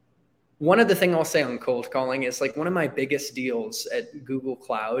one of the things I'll say on cold calling is like one of my biggest deals at Google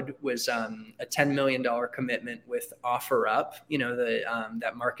Cloud was a $10 million commitment with OfferUp,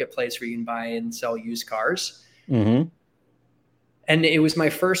 that marketplace where you can buy and sell used cars. And it was my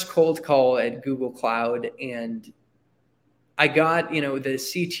first cold call at Google Cloud. And I got, the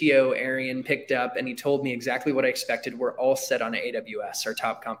CTO, Arian, picked up and he told me exactly what I expected. We're all set on AWS, our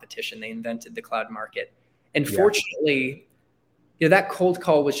top competition. They invented the cloud market. And fortunately, that cold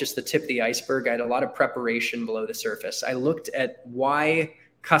call was just the tip of the iceberg. I had a lot of preparation below the surface. I looked at why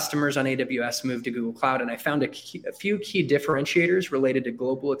customers on AWS move to Google Cloud. And I found a few key differentiators related to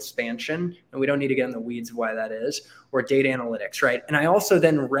global expansion. And we don't need to get in the weeds of why that is, or data analytics, right? And I also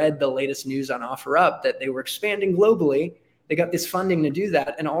then read the latest news on OfferUp that they were expanding globally. They got this funding to do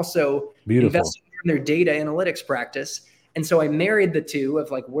that and also investing in their data analytics practice. And so I married the two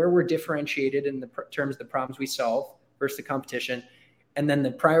of like where we're differentiated in the terms of the problems we solve versus the competition, and then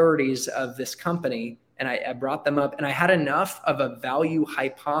the priorities of this company. And I brought them up, and I had enough of a value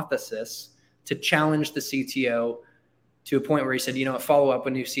hypothesis to challenge the CTO to a point where he said, a follow-up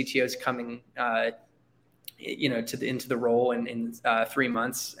when new CTO is coming, into the role in 3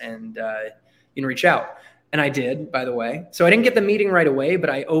 months, and reach out. And I did, by the way. So I didn't get the meeting right away,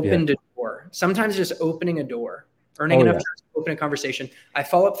 but I opened a door. Sometimes just opening a door, earning enough trust to open a conversation. I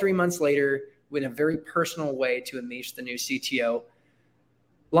follow up 3 months later with a very personal way to Amish, the new CTO.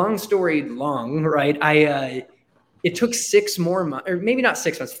 Long story long, right? It took 6 more months, or maybe not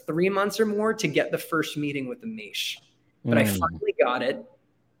 6 months, 3 months or more to get the first meeting with Amish. But I finally got it.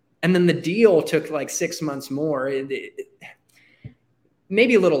 And then the deal took like 6 months more.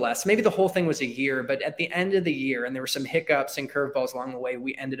 Maybe a little less. Maybe the whole thing was a year. But at the end of the year, and there were some hiccups and curveballs along the way,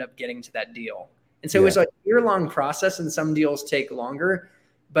 we ended up getting to that deal. And so it was a year-long process, and some deals take longer.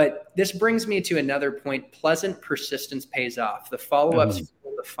 But this brings me to another point. Pleasant persistence pays off. The follow-ups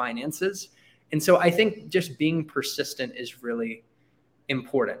fuel the finances. And so I think just being persistent is really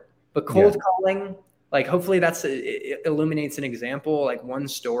important. But cold calling, like hopefully it illuminates an example, like one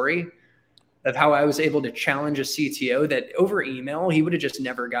story of how I was able to challenge a CTO that over email, he would have just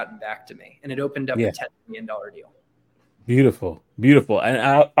never gotten back to me. And it opened up a $10 million deal. Beautiful, beautiful.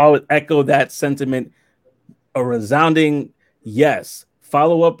 And I would echo that sentiment, a resounding yes.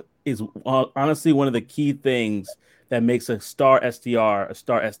 Follow-up is honestly one of the key things that makes a star SDR a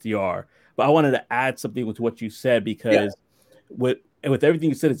star SDR. But I wanted to add something with what you said, because with everything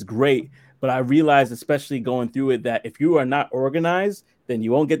you said, it's great. But I realized, especially going through it, that if you are not organized, then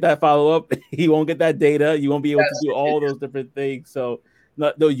you won't get that follow-up. You won't get that data. You won't be able to do all those different things. So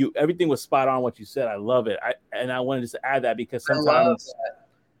everything was spot on what you said. I love it. I wanted just to add that, because sometimes,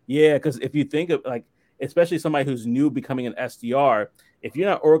 because if you think of like, especially somebody who's new becoming an SDR, if you're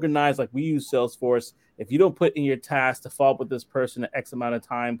not organized, like we use Salesforce, if you don't put in your task to follow up with this person at X amount of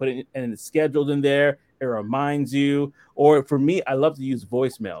time, put it in, and it's scheduled in there, it reminds you. Or for me, I love to use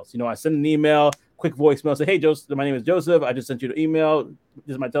voicemails. I send an email, quick voicemail, say, hey, Joseph, my name is Joseph. I just sent you the email.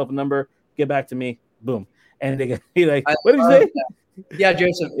 This is my telephone number. Get back to me. Boom. And they get like, what did you say? Yeah,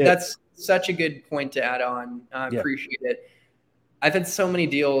 Joseph, that's such a good point to add on. I appreciate it. I've had so many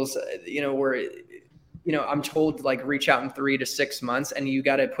deals, where I'm told like reach out in 3 to 6 months, and you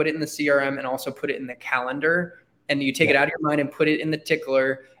got to put it in the CRM and also put it in the calendar, and you take it out of your mind and put it in the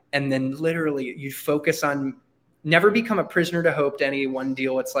tickler. And then literally you focus on never become a prisoner to hope to any one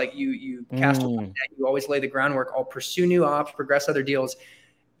deal. It's like you cast a net, you always lay the groundwork. I'll pursue new ops, progress other deals.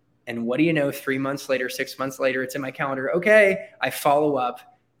 And what do you know, 3 months later, 6 months later, it's in my calendar. Okay. I follow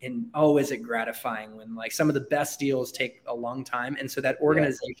up, and is it gratifying when like some of the best deals take a long time. And so that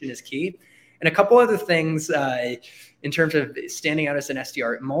organization is key. And a couple other things in terms of standing out as an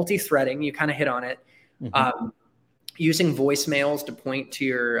SDR, multi-threading, you kind of hit on it. Using voicemails to point to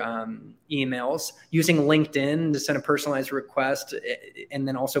your emails, using LinkedIn to send a personalized request, and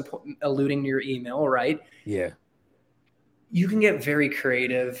then also alluding to your email, right? Yeah. You can get very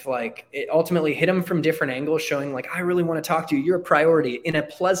creative, ultimately hit them from different angles, showing like, I really want to talk to you. You're a priority in a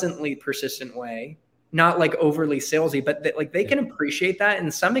pleasantly persistent way. Not like overly salesy, but they can appreciate that.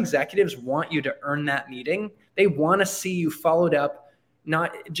 And some executives want you to earn that meeting. They want to see you followed up,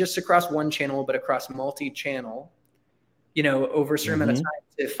 not just across one channel, but across multi-channel, over a certain amount of time,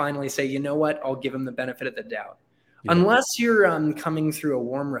 to finally say, you know what, I'll give them the benefit of the doubt. Unless you're coming through a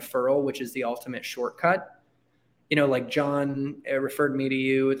warm referral, which is the ultimate shortcut. Like John referred me to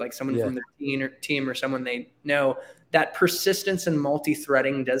you, like someone from their team or someone they know. That persistence and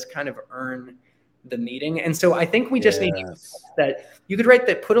multi-threading does kind of earn the meeting. And so I think we just need to that you could write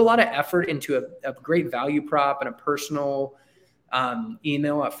that, put a lot of effort into a great value prop and a personal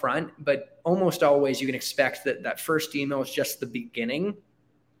email up front, but almost always you can expect that first email is just the beginning.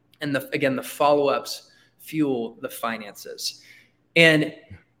 And the follow-ups fuel the finances. And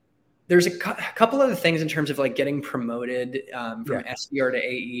there's a couple other things in terms of like getting promoted from SDR to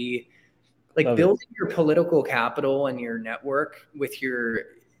AE, like building your political capital and your network with your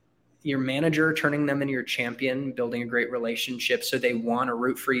manager, turning them into your champion, building a great relationship so they want to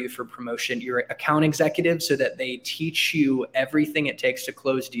root for you for promotion. Your account executive, so that they teach you everything it takes to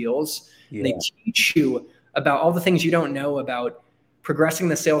close deals. They teach you about all the things you don't know about progressing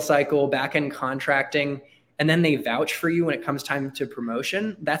the sales cycle, back-end contracting. and then they vouch for you when it comes time to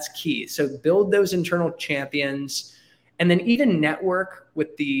promotion, that's key. So build those internal champions, and then even network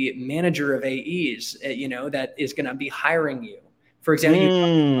with the manager of AEs, that is going to be hiring you. For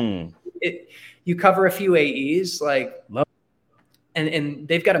example, you cover a few AEs, and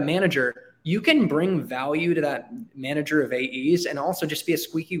they've got a manager. You can bring value to that manager of AEs and also just be a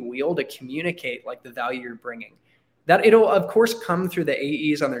squeaky wheel to communicate like the value you're bringing. That it'll of course come through the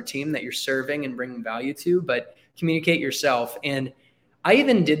AEs on their team that you're serving and bringing value to, but communicate yourself. And I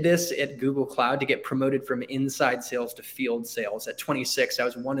even did this at Google Cloud to get promoted from inside sales to field sales. At 26, I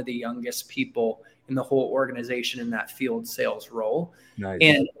was one of the youngest people in the whole organization in that field sales role. Nice.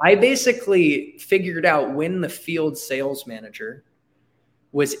 And I basically figured out when the field sales manager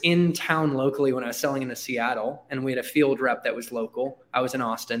was in town locally when I was selling into Seattle, and we had a field rep that was local. I was in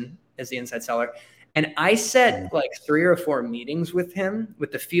Austin as the inside seller. And I set like 3 or 4 meetings with him,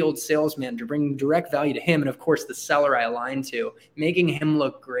 with the field sales manager, bringing direct value to him. And of course, the seller I aligned to, making him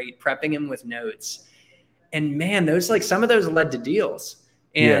look great, prepping him with notes. And man, some of those led to deals.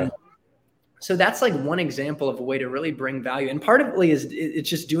 And so that's like one example of a way to really bring value. And partly it's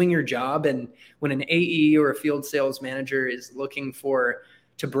just doing your job. And when an AE or a field sales manager is looking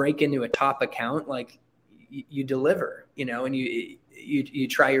to break into a top account, like you deliver, and you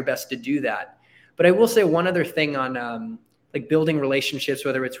try your best to do that. But I will say one other thing on like building relationships,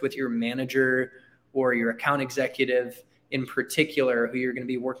 whether it's with your manager or your account executive in particular, who you're going to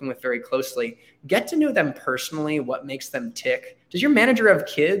be working with very closely, get to know them personally, what makes them tick. Does your manager have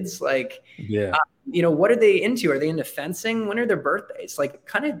kids? Like, what are they into? Are they into fencing? When are their birthdays? Like,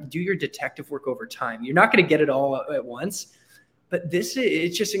 kind of do your detective work over time. You're not going to get it all at once, but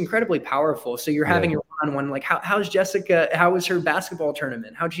it's just incredibly powerful. So you're having your one-on-one, like, how's Jessica? How was her basketball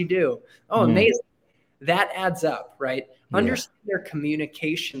tournament? How'd she do? Oh, amazing. That adds up, right? Understand their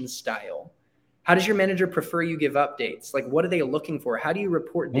communication style. How does your manager prefer you give updates? Like, what are they looking for? How do you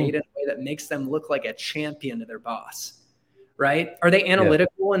report data in a way that makes them look like a champion to their boss, right? Are they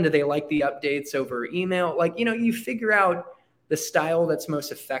analytical and do they like the updates over email? Like, you figure out the style that's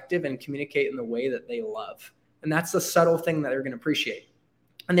most effective and communicate in the way that they love. And that's the subtle thing that they're going to appreciate.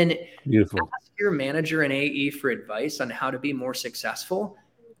 And then ask your manager and AE for advice on how to be more successful.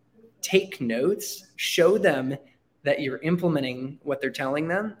 Take notes, show them that you're implementing what they're telling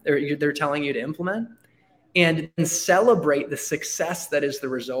them, or they're telling you to implement, and then celebrate the success that is the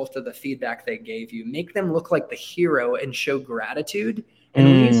result of the feedback they gave you. Make them look like the hero and show gratitude. And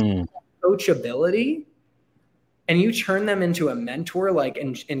when you see coachability and you turn them into a mentor,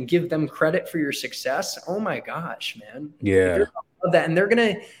 and give them credit for your success, oh my gosh, man. Yeah. That, and they're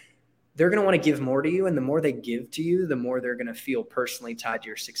going to want to give more to you. And the more they give to you, the more they're going to feel personally tied to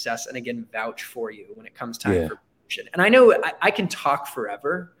your success. And again, vouch for you when it comes time for promotion. And I know I can talk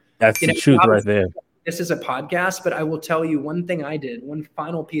forever. That's the truth right there. This is a podcast, but I will tell you one thing I did, one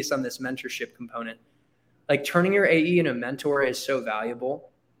final piece on this mentorship component. Like, turning your AE into a mentor is so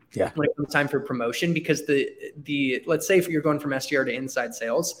valuable when it comes time for promotion, because the let's say if you're going from SDR to inside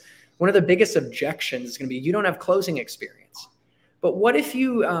sales, one of the biggest objections is going to be you don't have closing experience. But what if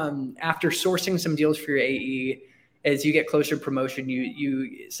you, after sourcing some deals for your AE, as you get closer to promotion,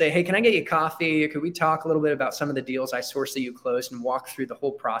 you say, hey, can I get you coffee? Or could we talk a little bit about some of the deals I sourced that you closed, and walk through the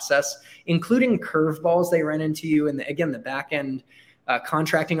whole process, including curveballs they ran into you, and again, the back end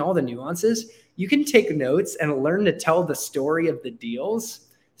contracting, all the nuances. You can take notes and learn to tell the story of the deals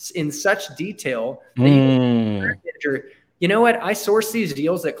in such detail that you know what? I sourced these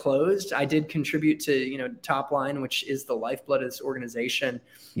deals that closed. I did contribute to, top line, which is the lifeblood of this organization.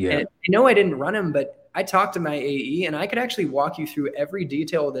 Yeah. And I know I didn't run them, but I talked to my AE, and I could actually walk you through every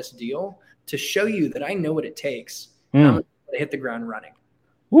detail of this deal to show you that I know what it takes. I'm going to hit the ground running.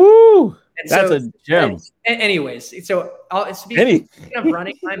 Woo! That's a gem. Anyways, so speaking of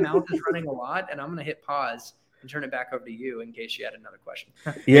running, my mouth is running a lot, and I'm going to hit pause and turn it back over to you in case you had another question.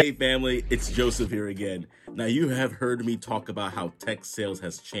 Hey family, it's Joseph here again. Now, you have heard me talk about how tech sales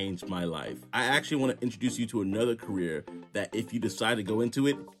has changed my life. I actually want to introduce you to another career that, if you decide to go into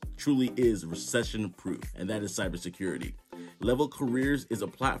it, truly is recession proof, and that is cybersecurity. Level Careers is a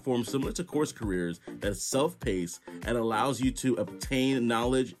platform similar to Course Careers that is self-paced and allows you to obtain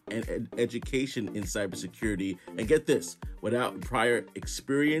knowledge and education in cybersecurity, and get this, without prior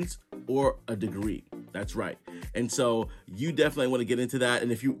experience or a degree. That's right. And so you definitely want to get into that.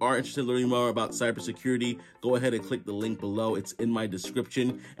 And if you are interested in learning more about cybersecurity, go ahead and click the link below. It's in my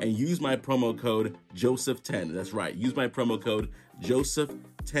description, and use my promo code Joseph10. That's right. Use my promo code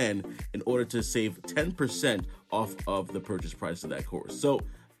Joseph10 in order to save 10% off of the purchase price of that course. So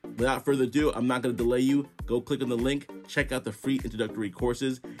without further ado, I'm not going to delay you. Go click on the link, check out the free introductory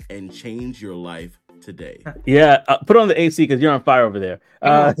courses, and change your life today? Yeah, put on the AC because you're on fire over there.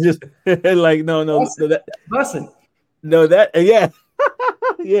 Just like no, yeah.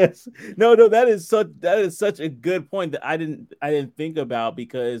 Yes, no, that is such a good point that I didn't think about,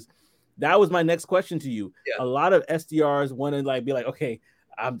 because that was my next question to you. Yeah. A lot of SDRs want to be like, okay,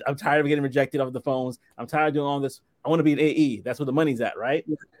 I'm tired of getting rejected off the phones. I'm tired of doing all this. I want to be an AE. That's where the money's at, right?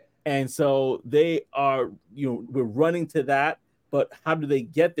 Yeah. And so they are, we're running to that. But how do they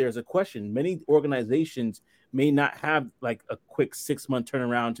get there is a question. Many organizations may not have like a quick 6-month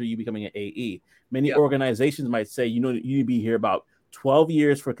turnaround to you becoming an AE. Many organizations might say, you need to be here about 12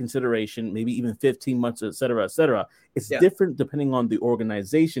 years for consideration, maybe even 15 months, et cetera, et cetera. It's different depending on the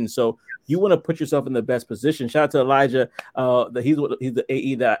organization. So you want to put yourself in the best position. Shout out to Elijah. He's the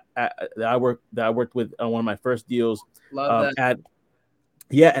AE that I worked with on one of my first deals. Love that.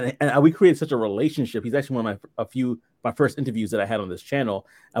 And we created such a relationship. He's actually one of my first interviews that I had on this channel.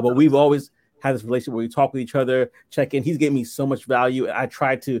 But we've always had this relationship where we talk with each other, check in. He's gave me so much value. I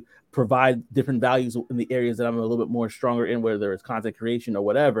try to provide different values in the areas that I'm a little bit more stronger in, whether it's content creation or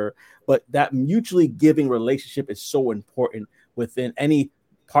whatever. But that mutually giving relationship is so important within any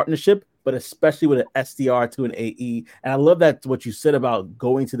partnership, but especially with an SDR to an AE. And I love that what you said about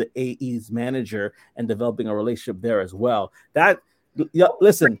going to the AE's manager and developing a relationship there as well.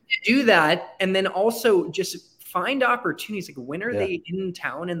 Listen, do that, and then also just find opportunities. Like, when are they in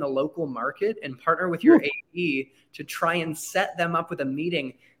town in the local market, and partner with your AE to try and set them up with a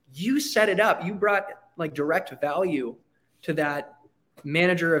meeting. You set it up. You brought like direct value to that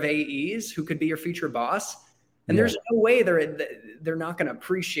manager of AEs who could be your future boss. And there's no way they're not going to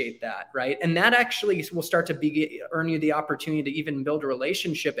appreciate that, right? And that actually will start to earn you the opportunity to even build a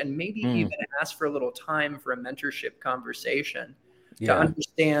relationship, and maybe even ask for a little time for a mentorship conversation to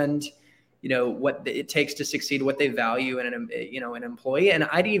understand, what it takes to succeed, what they value in an employee. And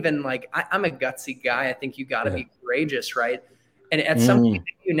I'd even I'm a gutsy guy. I think you got to be courageous, right? And at some point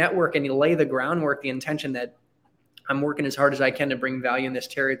you network and you lay the groundwork, the intention that I'm working as hard as I can to bring value in this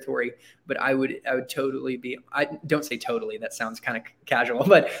territory. But I would totally I don't say totally, that sounds kind of casual,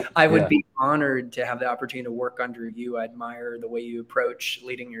 but I would be honored to have the opportunity to work under you. I admire the way you approach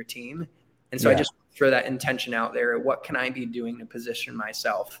leading your team. And so I just throw that intention out there. What can I be doing to position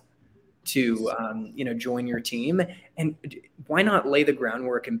myself to, join your team? And why not lay the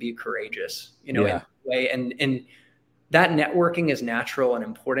groundwork and be courageous, in a way. And that networking is natural and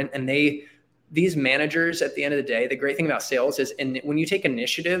important. And these managers, at the end of the day, the great thing about sales is, when you take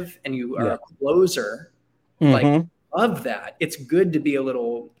initiative and you are a closer, of that, it's good to be a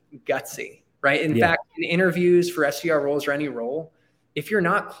little gutsy, right? In fact, in interviews for SDR roles or any role, if you're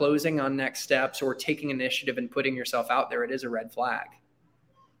not closing on next steps or taking initiative and putting yourself out there, it is a red flag,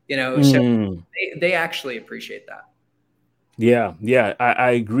 so they actually appreciate that. Yeah,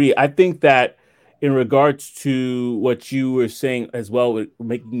 I agree. I think that in regards to what you were saying as well, with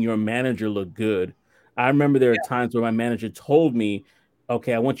making your manager look good, I remember there are times where my manager told me,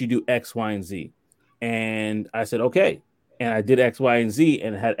 okay, I want you to do X, Y, and Z. And I said, okay. And I did X, Y, and Z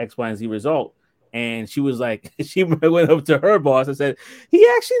and had X, Y, and Z result. And she was like, she went up to her boss and said, he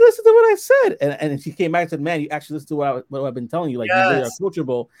actually listened to what I said. And she came back and said, man, you actually listened to what I've been telling you. Like, you really are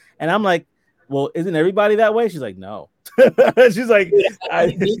coachable. And I'm like, well, isn't everybody that way? She's like, no. She's like,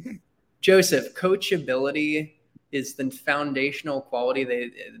 Joseph, coachability is the foundational quality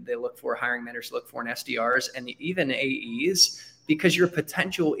they look for, hiring managers look for in SDRs and even AEs, because your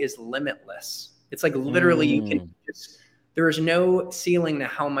potential is limitless. It's like literally you can there is no ceiling to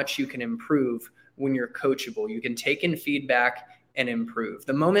how much you can improve when you're coachable. You can take in feedback and improve.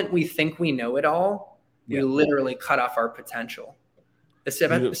 The moment we think we know it all, we literally cut off our potential,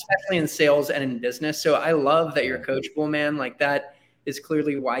 especially in sales and in business. So I love that you're coachable, man. Like, that is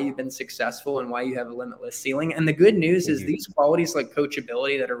clearly why you've been successful and why you have a limitless ceiling. And the good news is these qualities like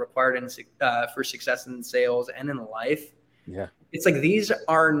coachability that are required for success in sales and in life. Yeah. It's like,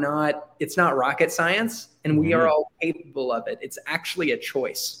 it's not rocket science, and we are all capable of it. It's actually a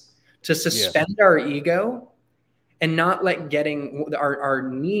choice to suspend our ego and not let our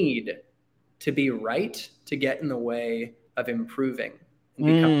need to be right to get in the way of improving and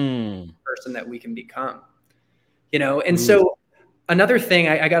becoming the person that we can become, And so another thing,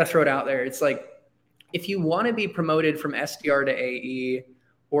 I got to throw it out there. It's like, if you want to be promoted from SDR to AE,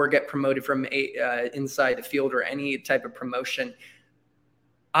 or get promoted from inside the field, or any type of promotion,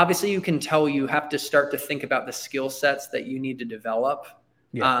 obviously you have to start to think about the skill sets that you need to develop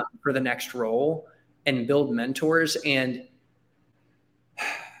for the next role, and build mentors. And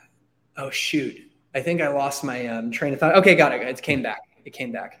oh shoot, I think I lost my train of thought. Okay, got it. It came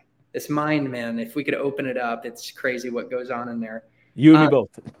back. This mind, man, if we could open it up, it's crazy what goes on in there. You and me both.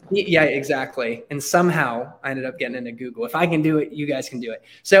 Yeah, exactly. And somehow I ended up getting into Google. If I can do it, you guys can do it.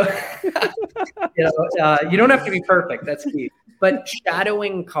 So, you don't have to be perfect. That's key. But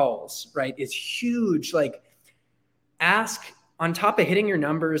shadowing calls, right, is huge. Like, ask on top of hitting your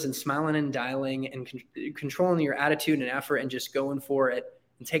numbers and smiling and dialing and controlling your attitude and effort and just going for it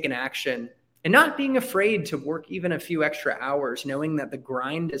and taking action and not being afraid to work even a few extra hours, knowing that the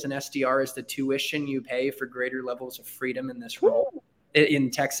grind as an SDR is the tuition you pay for greater levels of freedom in this role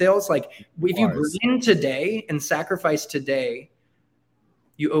in tech sales. Like, if you grind today and sacrifice today,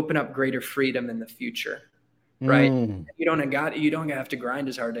 you open up greater freedom in the future, right? You don't have to grind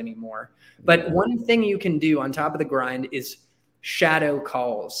as hard anymore. But one thing you can do on top of the grind is shadow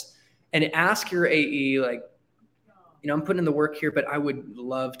calls and ask your AE, like, I'm putting in the work here, but I would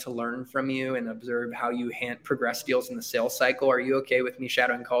love to learn from you and observe how you progress deals in the sales cycle. Are you okay with me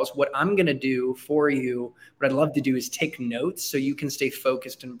shadowing calls? What I'm going to do for you, what I'd love to do is take notes so you can stay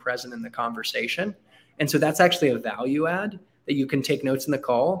focused and present in the conversation. And so that's actually a value add, that you can take notes in the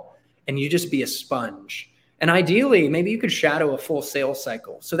call and you just be a sponge. And ideally, maybe you could shadow a full sales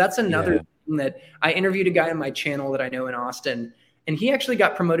cycle. So that's another thing that I interviewed a guy on my channel that I know in Austin, and he actually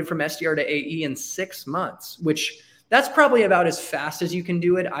got promoted from SDR to AE in 6 months, which that's probably about as fast as you can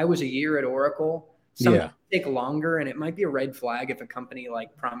do it. I was a year at Oracle. Some take longer, and it might be a red flag if a company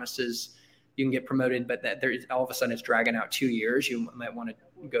like promises you can get promoted, but that there's all of a sudden it's dragging out 2 years. You might want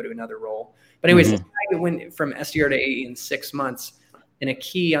to go to another role. But anyways, this guy went from SDR to AE in 6 months, and a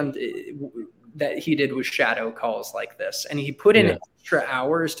key that he did was shadow calls like this. And he put in extra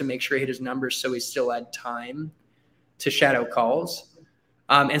hours to make sure he hit his numbers so he still had time to shadow calls.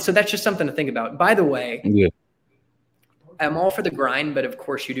 And so that's just something to think about. By the way, I'm all for the grind, but of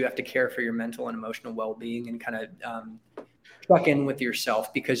course you do have to care for your mental and emotional well-being and kind of check in with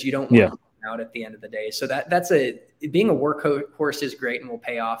yourself, because you don't want to burn out at the end of the day. So being a workhorse is great and will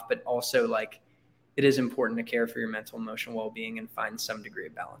pay off, but also, like, it is important to care for your mental and emotional well-being and find some degree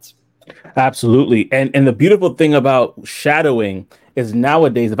of balance. Absolutely. And the beautiful thing about shadowing is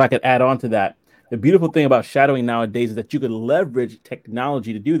nowadays, if I could add on to that, the beautiful thing about shadowing nowadays is that you can leverage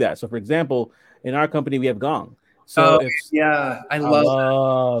technology to do that. So, for example, in our company, we have Gong. So I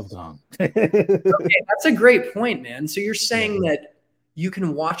love Gong. Okay, that's a great point, man. So you're saying that you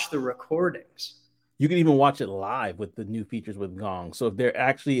can watch the recordings. You can even watch it live with the new features with Gong. So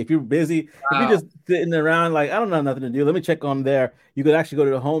if you're busy, if you're just sitting around like, I don't know, nothing to do, let me check on there. You could actually go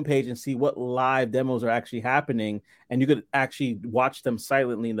to the homepage and see what live demos are actually happening. And you could actually watch them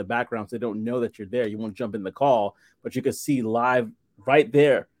silently in the background so they don't know that you're there. You won't jump in the call, but you could see live right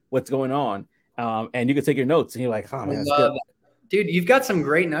there what's going on. And you can take your notes and you're like, oh, man, that's good. Dude, you've got some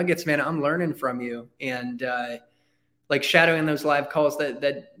great nuggets, man. I'm learning from you. And like shadowing those live calls,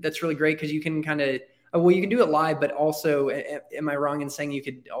 that's really great, because you can kind of, you can do it live, but also, am I wrong in saying you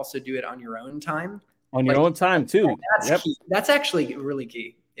could also do it on your own time? On your own time too. That's key. That's actually really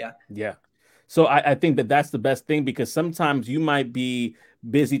key. Yeah. Yeah. So I think that's the best thing, because sometimes you might be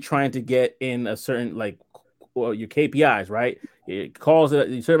busy trying to get in a certain, your KPIs, right? Calls,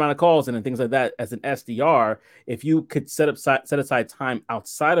 a certain amount of calls and things like that. As an SDR, if you could set aside time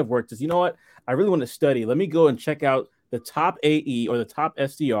outside of work, just, you know what, I really want to study. Let me go and check out the top AE or the top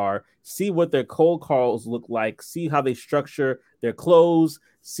SDR, see what their cold calls look like, see how they structure their close,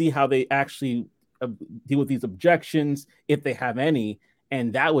 see how they actually deal with these objections, if they have any,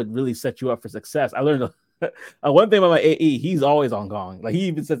 and that would really set you up for success. I learned one thing about my AE, he's always on Gong. Like, he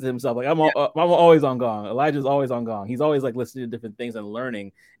even says to himself, like, I'm always on Gong. Elijah's always on Gong. He's always like listening to different things and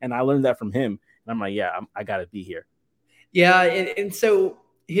learning. And I learned that from him. And I'm like, I got to be here. Yeah. And so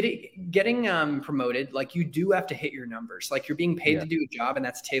getting promoted, like, you do have to hit your numbers. Like, you're being paid to do a job, and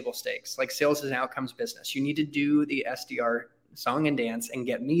that's table stakes. Like, sales is an outcomes business. You need to do the SDR song and dance and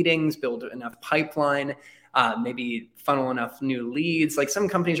get meetings, build enough pipeline, maybe funnel enough new leads. Like, some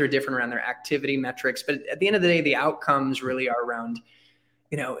companies are different around their activity metrics, but at the end of the day, the outcomes really are around,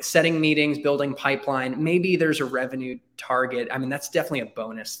 setting meetings, building pipeline. Maybe there's a revenue target. I mean, that's definitely a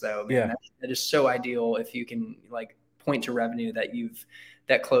bonus though, man. Yeah. That is so ideal if you can, like, point to revenue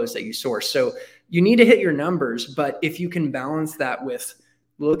that close that you source. So you need to hit your numbers, but if you can balance that with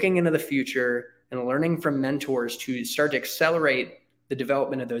looking into the future and learning from mentors to start to accelerate the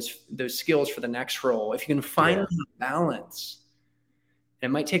development of those skills for the next role, if you can find the balance, it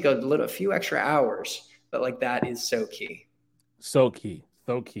might take a few extra hours, but like, that is so key. So key.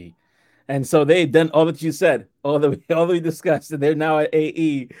 And so they've done all that you said, all that we discussed, and they're now at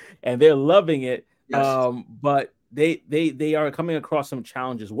AE and they're loving it. Yes. But they are coming across some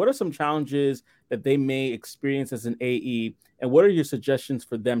challenges. What are some challenges that they may experience as an AE, and what are your suggestions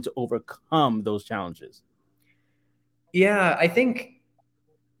for them to overcome those challenges? Yeah,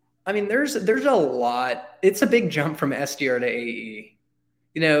 I mean, there's a lot. It's a big jump from SDR to AE.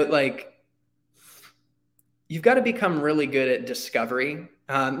 Like you've got to become really good at discovery.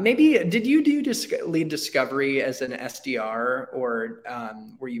 Maybe did you do lead discovery as an SDR, or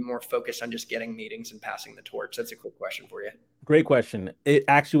were you more focused on just getting meetings and passing the torch? That's a quick question for you. Great question. It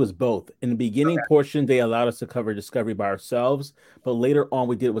actually was both. In the beginning portion, they allowed us to cover discovery by ourselves, but later on,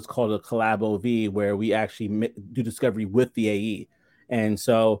 we did what's called a collab OV, where we actually do discovery with the AE. And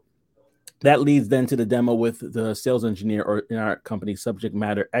so that leads then to the demo with the sales engineer, or in our company, subject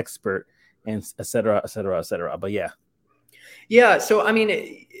matter expert, and et cetera, et cetera, et cetera. But yeah. Yeah. So, I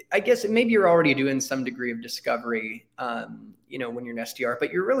mean, I guess maybe you're already doing some degree of discovery, when you're an SDR,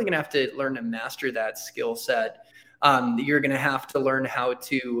 but you're really going to have to learn to master that skill set. You're going to have to learn how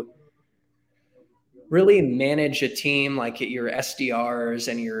to really manage a team, like your SDRs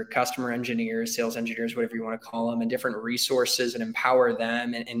and your customer engineers, sales engineers, whatever you want to call them, and different resources, and empower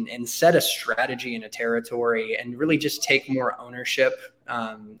them and set a strategy in a territory and really just take more ownership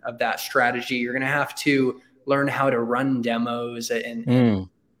of that strategy. You're going to have to learn how to run demos and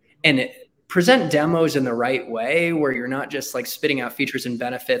present demos in the right way, where you're not just like spitting out features and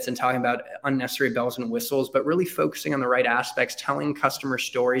benefits and talking about unnecessary bells and whistles, but really focusing on the right aspects, telling customer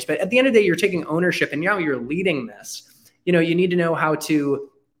stories. But at the end of the day, you're taking ownership, and now you're leading this. You need to know how to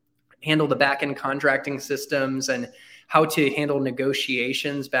handle the back-end contracting systems and how to handle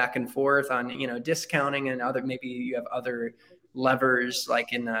negotiations back and forth on, discounting and other, maybe you have other levers,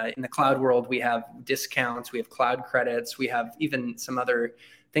 like in the cloud world, we have discounts, we have cloud credits, we have even some other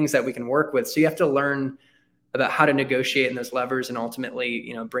things that we can work with. So you have to learn about how to negotiate in those levers and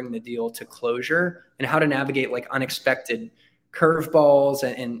ultimately, bring the deal to closure, and how to navigate like unexpected curveballs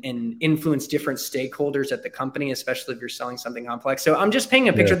and influence different stakeholders at the company, especially if you're selling something complex. So I'm just painting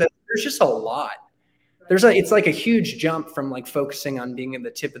a picture that there's just a lot. It's like a huge jump from like focusing on being at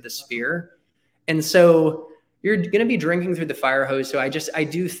the tip of the spear. And so you're going to be drinking through the fire hose. So I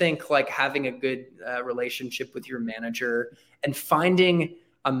do think like having a good relationship with your manager and finding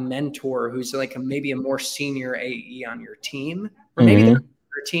a mentor who's like maybe a more senior AE on your team, or maybe your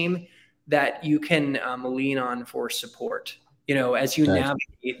team, that you can lean on for support, as you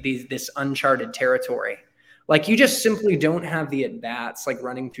navigate this uncharted territory. Like you just simply don't have the at-bats like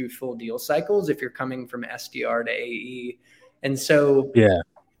running through full deal cycles if you're coming from SDR to AE. And so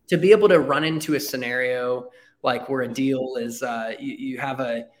to be able to run into a scenario like where a deal is, you have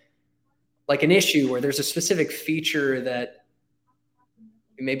an issue where there's a specific feature that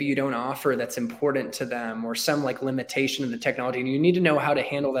maybe you don't offer that's important to them, or some like limitation in the technology, and you need to know how to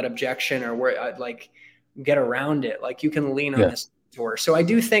handle that objection, or where get around it. Like you can lean on this mentor. So I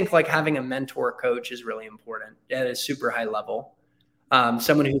do think like having a mentor coach is really important at a super high level.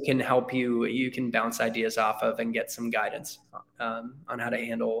 Someone who can help you can bounce ideas off of and get some guidance on how to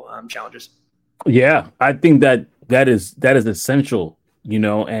handle challenges. Yeah, I think that is essential,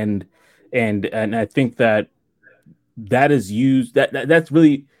 and I think that is used,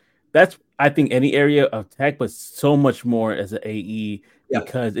 that's I think any area of tech, but so much more as an AE,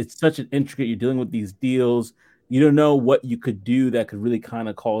 because it's such an intricate, you're dealing with these deals, you don't know what you could do that could really kind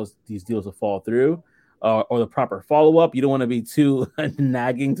of cause these deals to fall through, or the proper follow-up. You don't want to be too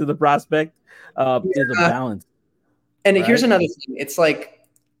nagging to the prospect. There's a balance. And here's another thing. It's like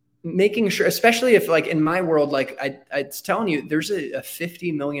making sure, especially if like in my world, like it's telling you there's a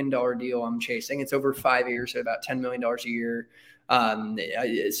 $50 million deal I'm chasing. It's over 5 years, so about $10 million a year,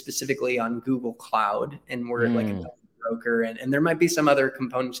 specifically on Google Cloud. And we're like a broker, and there might be some other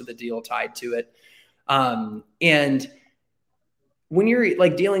components of the deal tied to it. And when you're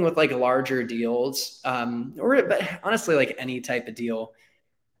like dealing with like larger deals, but honestly, like any type of deal,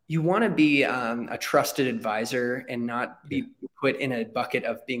 you want to be a trusted advisor and not be put in a bucket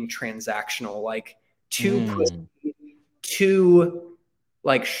of being transactional, like too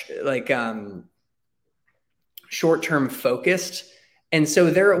short-term focused. And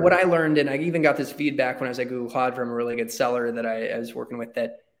so what I learned, and I even got this feedback when I was at Google Cloud from a really good seller that I was working with,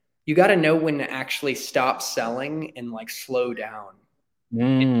 that you got to know when to actually stop selling and like slow down.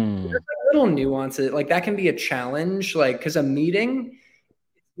 There's a little nuances, like that can be a challenge, like because a meeting,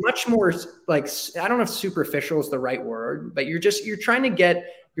 much more like, I don't know if superficial is the right word, but you're trying to get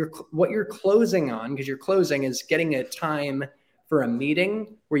what you're closing on, because your closing is getting a time for a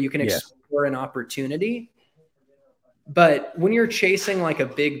meeting where you can explore an opportunity. But when you're chasing like a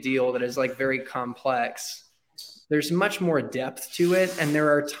big deal that is like very complex, there's much more depth to it. And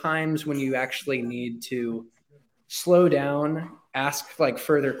there are times when you actually need to slow down, ask like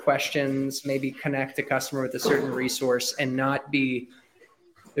further questions, maybe connect a customer with a certain resource, and not be,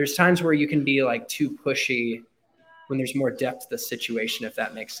 there's times where you can be like too pushy when there's more depth to the situation, if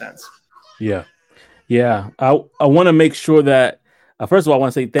that makes sense. Yeah. Yeah. I want to make sure that, first of all, I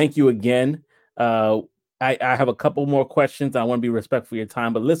want to say thank you again. I have a couple more questions. I want to be respectful of your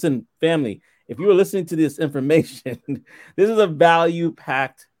time, but listen, family, if you are listening to this information, this is a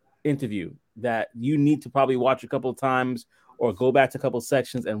value-packed interview that you need to probably watch a couple of times or go back to a couple of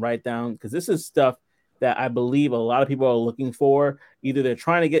sections and write down, because this is stuff that I believe a lot of people are looking for. Either they're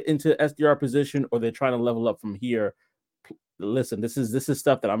trying to get into SDR position or they're trying to level up from here. Listen, this is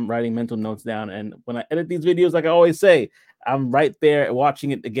stuff that I'm writing mental notes down, and when I edit these videos, like I always say, I'm right there watching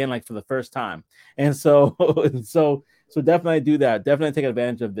it again, like for the first time. And so so definitely do that. Definitely take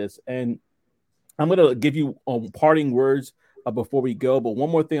advantage of this. And I'm going to give you parting words before we go, but one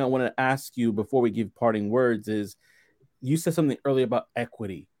more thing I want to ask you before we give parting words is, you said something earlier about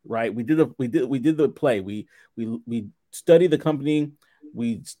equity, right? We did the play. We studied the company.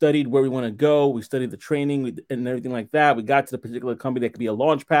 We studied where we want to go. We studied the training and everything like that. We got to the particular company that could be a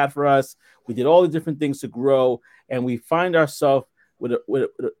launch pad for us. We did all the different things to grow, and we find ourselves with an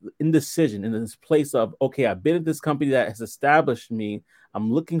indecision in this place of, okay, I've been at this company that has established me.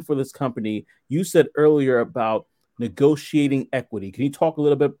 I'm looking for this company. You said earlier about negotiating equity. Can you talk a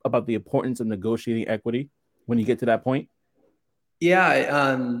little bit about the importance of negotiating equity when you get to that point?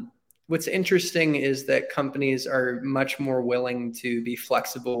 Yeah. What's interesting is that companies are much more willing to be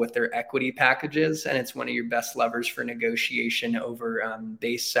flexible with their equity packages, and it's one of your best levers for negotiation over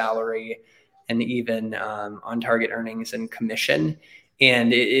base salary and even on target earnings and commission.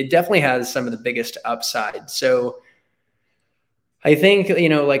 And it definitely has some of the biggest upside. So I think,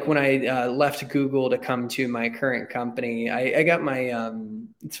 like when I left Google to come to my current company, I got my,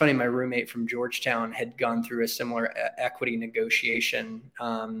 it's funny, my roommate from Georgetown had gone through a similar equity negotiation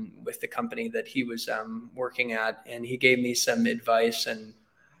with the company that he was working at. And he gave me some advice. And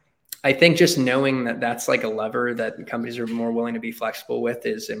I think just knowing that that's like a lever that companies are more willing to be flexible with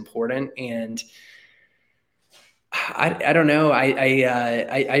is important. And I don't know.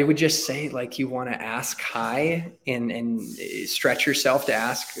 I would just say, like, you want to ask high and stretch yourself to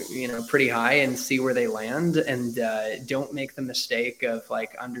ask, pretty high and see where they land. And don't make the mistake of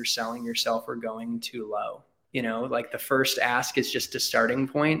like underselling yourself or going too low. Like the first ask is just a starting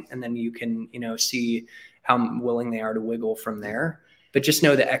point, and then you can, see how willing they are to wiggle from there. But just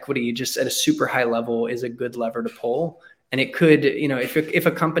know that equity just at a super high level is a good lever to pull. And it could, if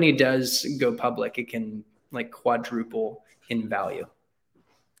a company does go public, it can like quadruple in value.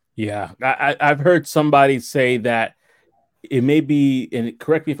 Yeah. I've heard somebody say that it may be, and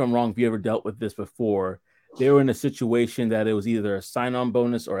correct me if I'm wrong, if you ever dealt with this before, they were in a situation that it was either a sign-on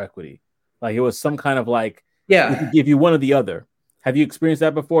bonus or equity. Like it was some kind of like, yeah, we could give you one or the other. Have you experienced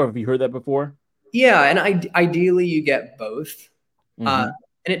that before? Have you heard that before? Yeah. And ideally you get both. Mm-hmm.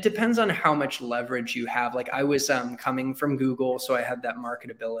 And it depends on how much leverage you have. Like I was coming from Google, so I had that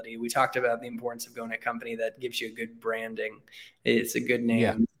marketability. We talked about the importance of going to a company that gives you a good branding. It's a good name.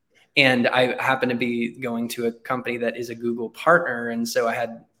 Yeah. And I happen to be going to a company that is a Google partner. And so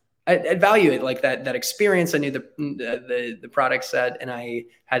I'd value it like that experience. I knew the product set, and I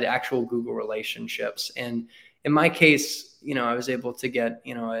had actual Google relationships. And in my case, I was able to get,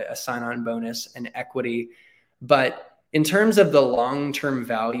 a sign-on bonus and equity. But in terms of the long-term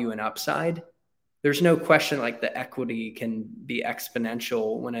value and upside, there's no question like the equity can be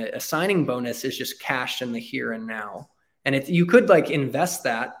exponential when a signing bonus is just cashed in the here and now. And you could like invest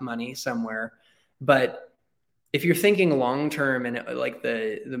that money somewhere, but if you're thinking long-term and like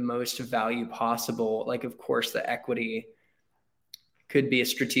the most value possible, like of course the equity could be a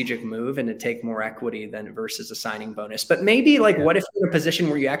strategic move and to take more equity than versus a signing bonus. But maybe like, what if you're in a position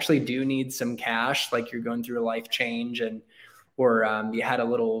where you actually do need some cash, like you're going through a life change or you had a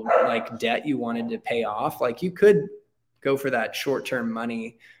little like debt you wanted to pay off, like you could go for that short-term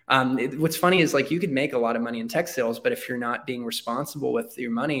money. What's funny is like you could make a lot of money in tech sales, but if you're not being responsible with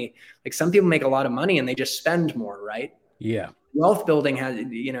your money, like some people make a lot of money and they just spend more, right? Yeah. Wealth building has,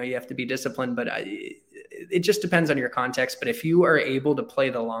 you have to be disciplined, but it just depends on your context. But if you are able to play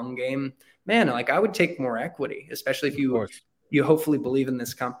the long game, man, like I would take more equity, especially if you hopefully believe in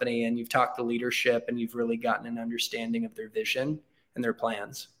this company and you've talked to leadership and you've really gotten an understanding of their vision and their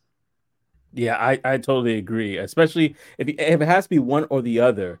plans. Yeah, I totally agree. Especially if it has to be one or the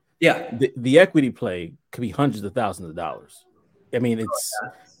other. Yeah, the equity play could be hundreds of thousands of dollars. I mean,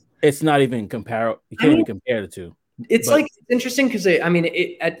 it's not even comparable. You can't even compare the two. It's interesting because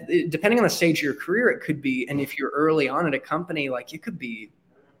depending on the stage of your career, it could be, and if you're early on at a company, like it could be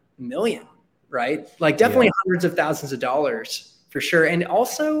 $1 million, right? Like definitely hundreds of thousands of dollars for sure. And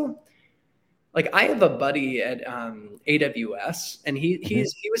also, like I have a buddy at AWS, and he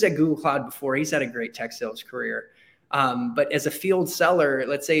was at Google Cloud before. He's had a great tech sales career, But as a field seller,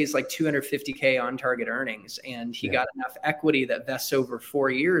 let's say he's like 250K on target earnings, and he got enough equity that vests over 4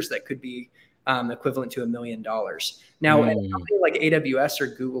 years that could be equivalent to $1 million. Now, at a company like AWS or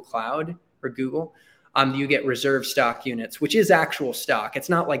Google Cloud or Google, you get reserve stock units, which is actual stock. It's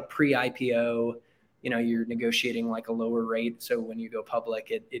not like pre-IPO, you're negotiating like a lower rate. So when you go public,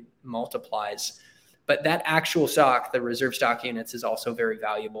 it multiplies. But that actual stock, the reserve stock units, is also very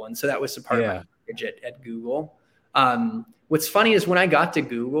valuable. And so that was a part of my package at Google. What's funny is when I got to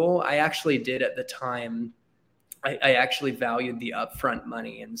Google, I actually did at the time, I actually valued the upfront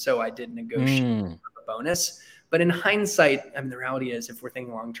money. And so I did negotiate a bonus. But in hindsight, the reality is, if we're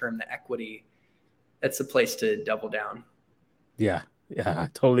thinking long-term, the equity, that's the place to double down. Yeah, I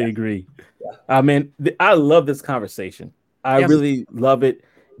totally agree. Yeah. I love this conversation. I really love it.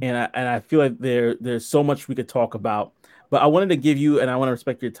 And I feel like there's so much we could talk about. But I wanted to give you, and I want to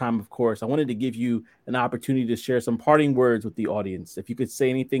respect your time, of course, I wanted to give you an opportunity to share some parting words with the audience. If you could say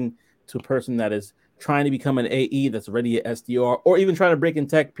anything to a person that is trying to become an AE, that's already at SDR, or even trying to break in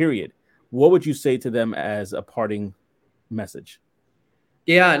tech, period, what would you say to them as a parting message?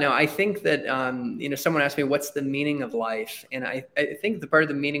 Yeah, no, I think that, someone asked me, what's the meaning of life? And I think the part of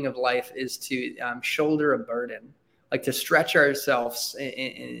the meaning of life is to shoulder a burden, like to stretch ourselves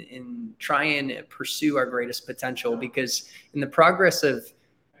and try and pursue our greatest potential. Because in the process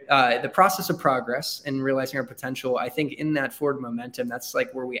of progress and realizing our potential, I think in that forward momentum, that's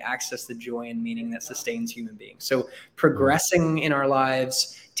like where we access the joy and meaning that sustains human beings. So progressing in our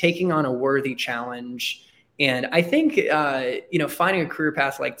lives, taking on a worthy challenge. And I think, finding a career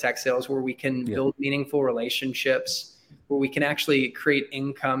path like tech sales where we can build meaningful relationships, where we can actually create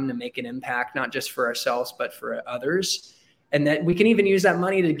income to make an impact, not just for ourselves, but for others. And that we can even use that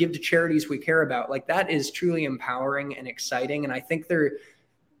money to give to charities we care about. Like, that is truly empowering and exciting. And I think there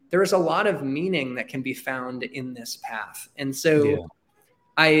is a lot of meaning that can be found in this path. And so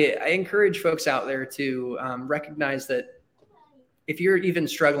I encourage folks out there to recognize that if you're even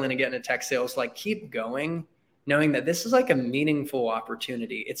struggling to get into tech sales, like, keep going, knowing that this is like a meaningful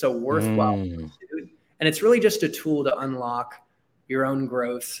opportunity. It's a worthwhile pursuit. And it's really just a tool to unlock your own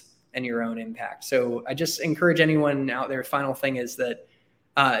growth and your own impact. So I just encourage anyone out there, final thing is that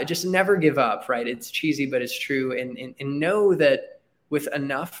just never give up, right? It's cheesy, but it's true. And know that with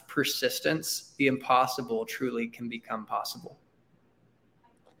enough persistence, the impossible truly can become possible.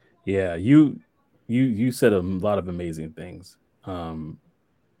 Yeah, you said a lot of amazing things.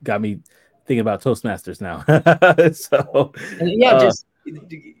 Got me thinking about Toastmasters now. So just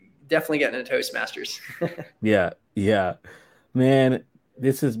definitely getting into Toastmasters. Yeah, man,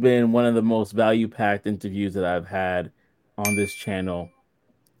 this has been one of the most value-packed interviews that I've had on this channel.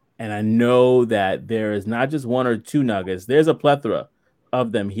 And I know that there is not just one or two nuggets. There's a plethora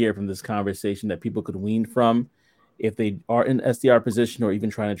of them here from this conversation that people could wean from if they are in SDR position or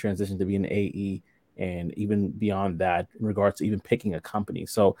even trying to transition to be an AE, and even beyond that in regards to even picking a company.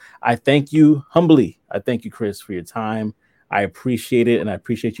 So I thank you humbly. I thank you, Chris, for your time. I appreciate it. And I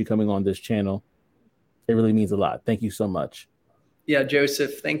appreciate you coming on this channel. It really means a lot. Thank you so much. Yeah,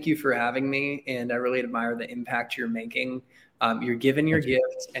 Joseph, thank you for having me. And I really admire the impact you're making. You're giving your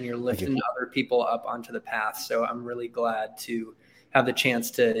gift and you're lifting other people up onto the path. So I'm really glad to have the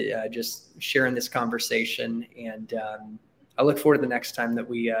chance to just share in this conversation. And I look forward to the next time that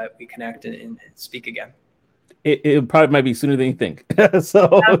we connect and speak again. It probably might be sooner than you think.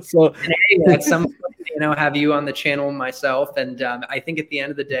 so at some point, have you on the channel myself. And I think at the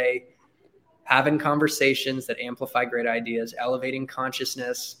end of the day, having conversations that amplify great ideas, elevating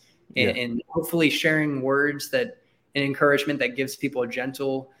consciousness, and hopefully sharing words and encouragement that gives people a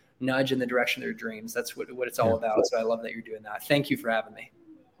gentle nudge in the direction of their dreams. That's what it's all about. So I love that you're doing that. Thank you for having me.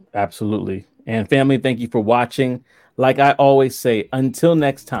 Absolutely. And family, thank you for watching. Like I always say, until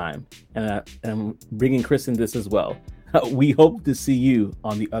next time, and I'm bringing Chris in this as well, we hope to see you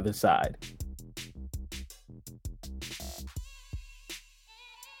on the other side.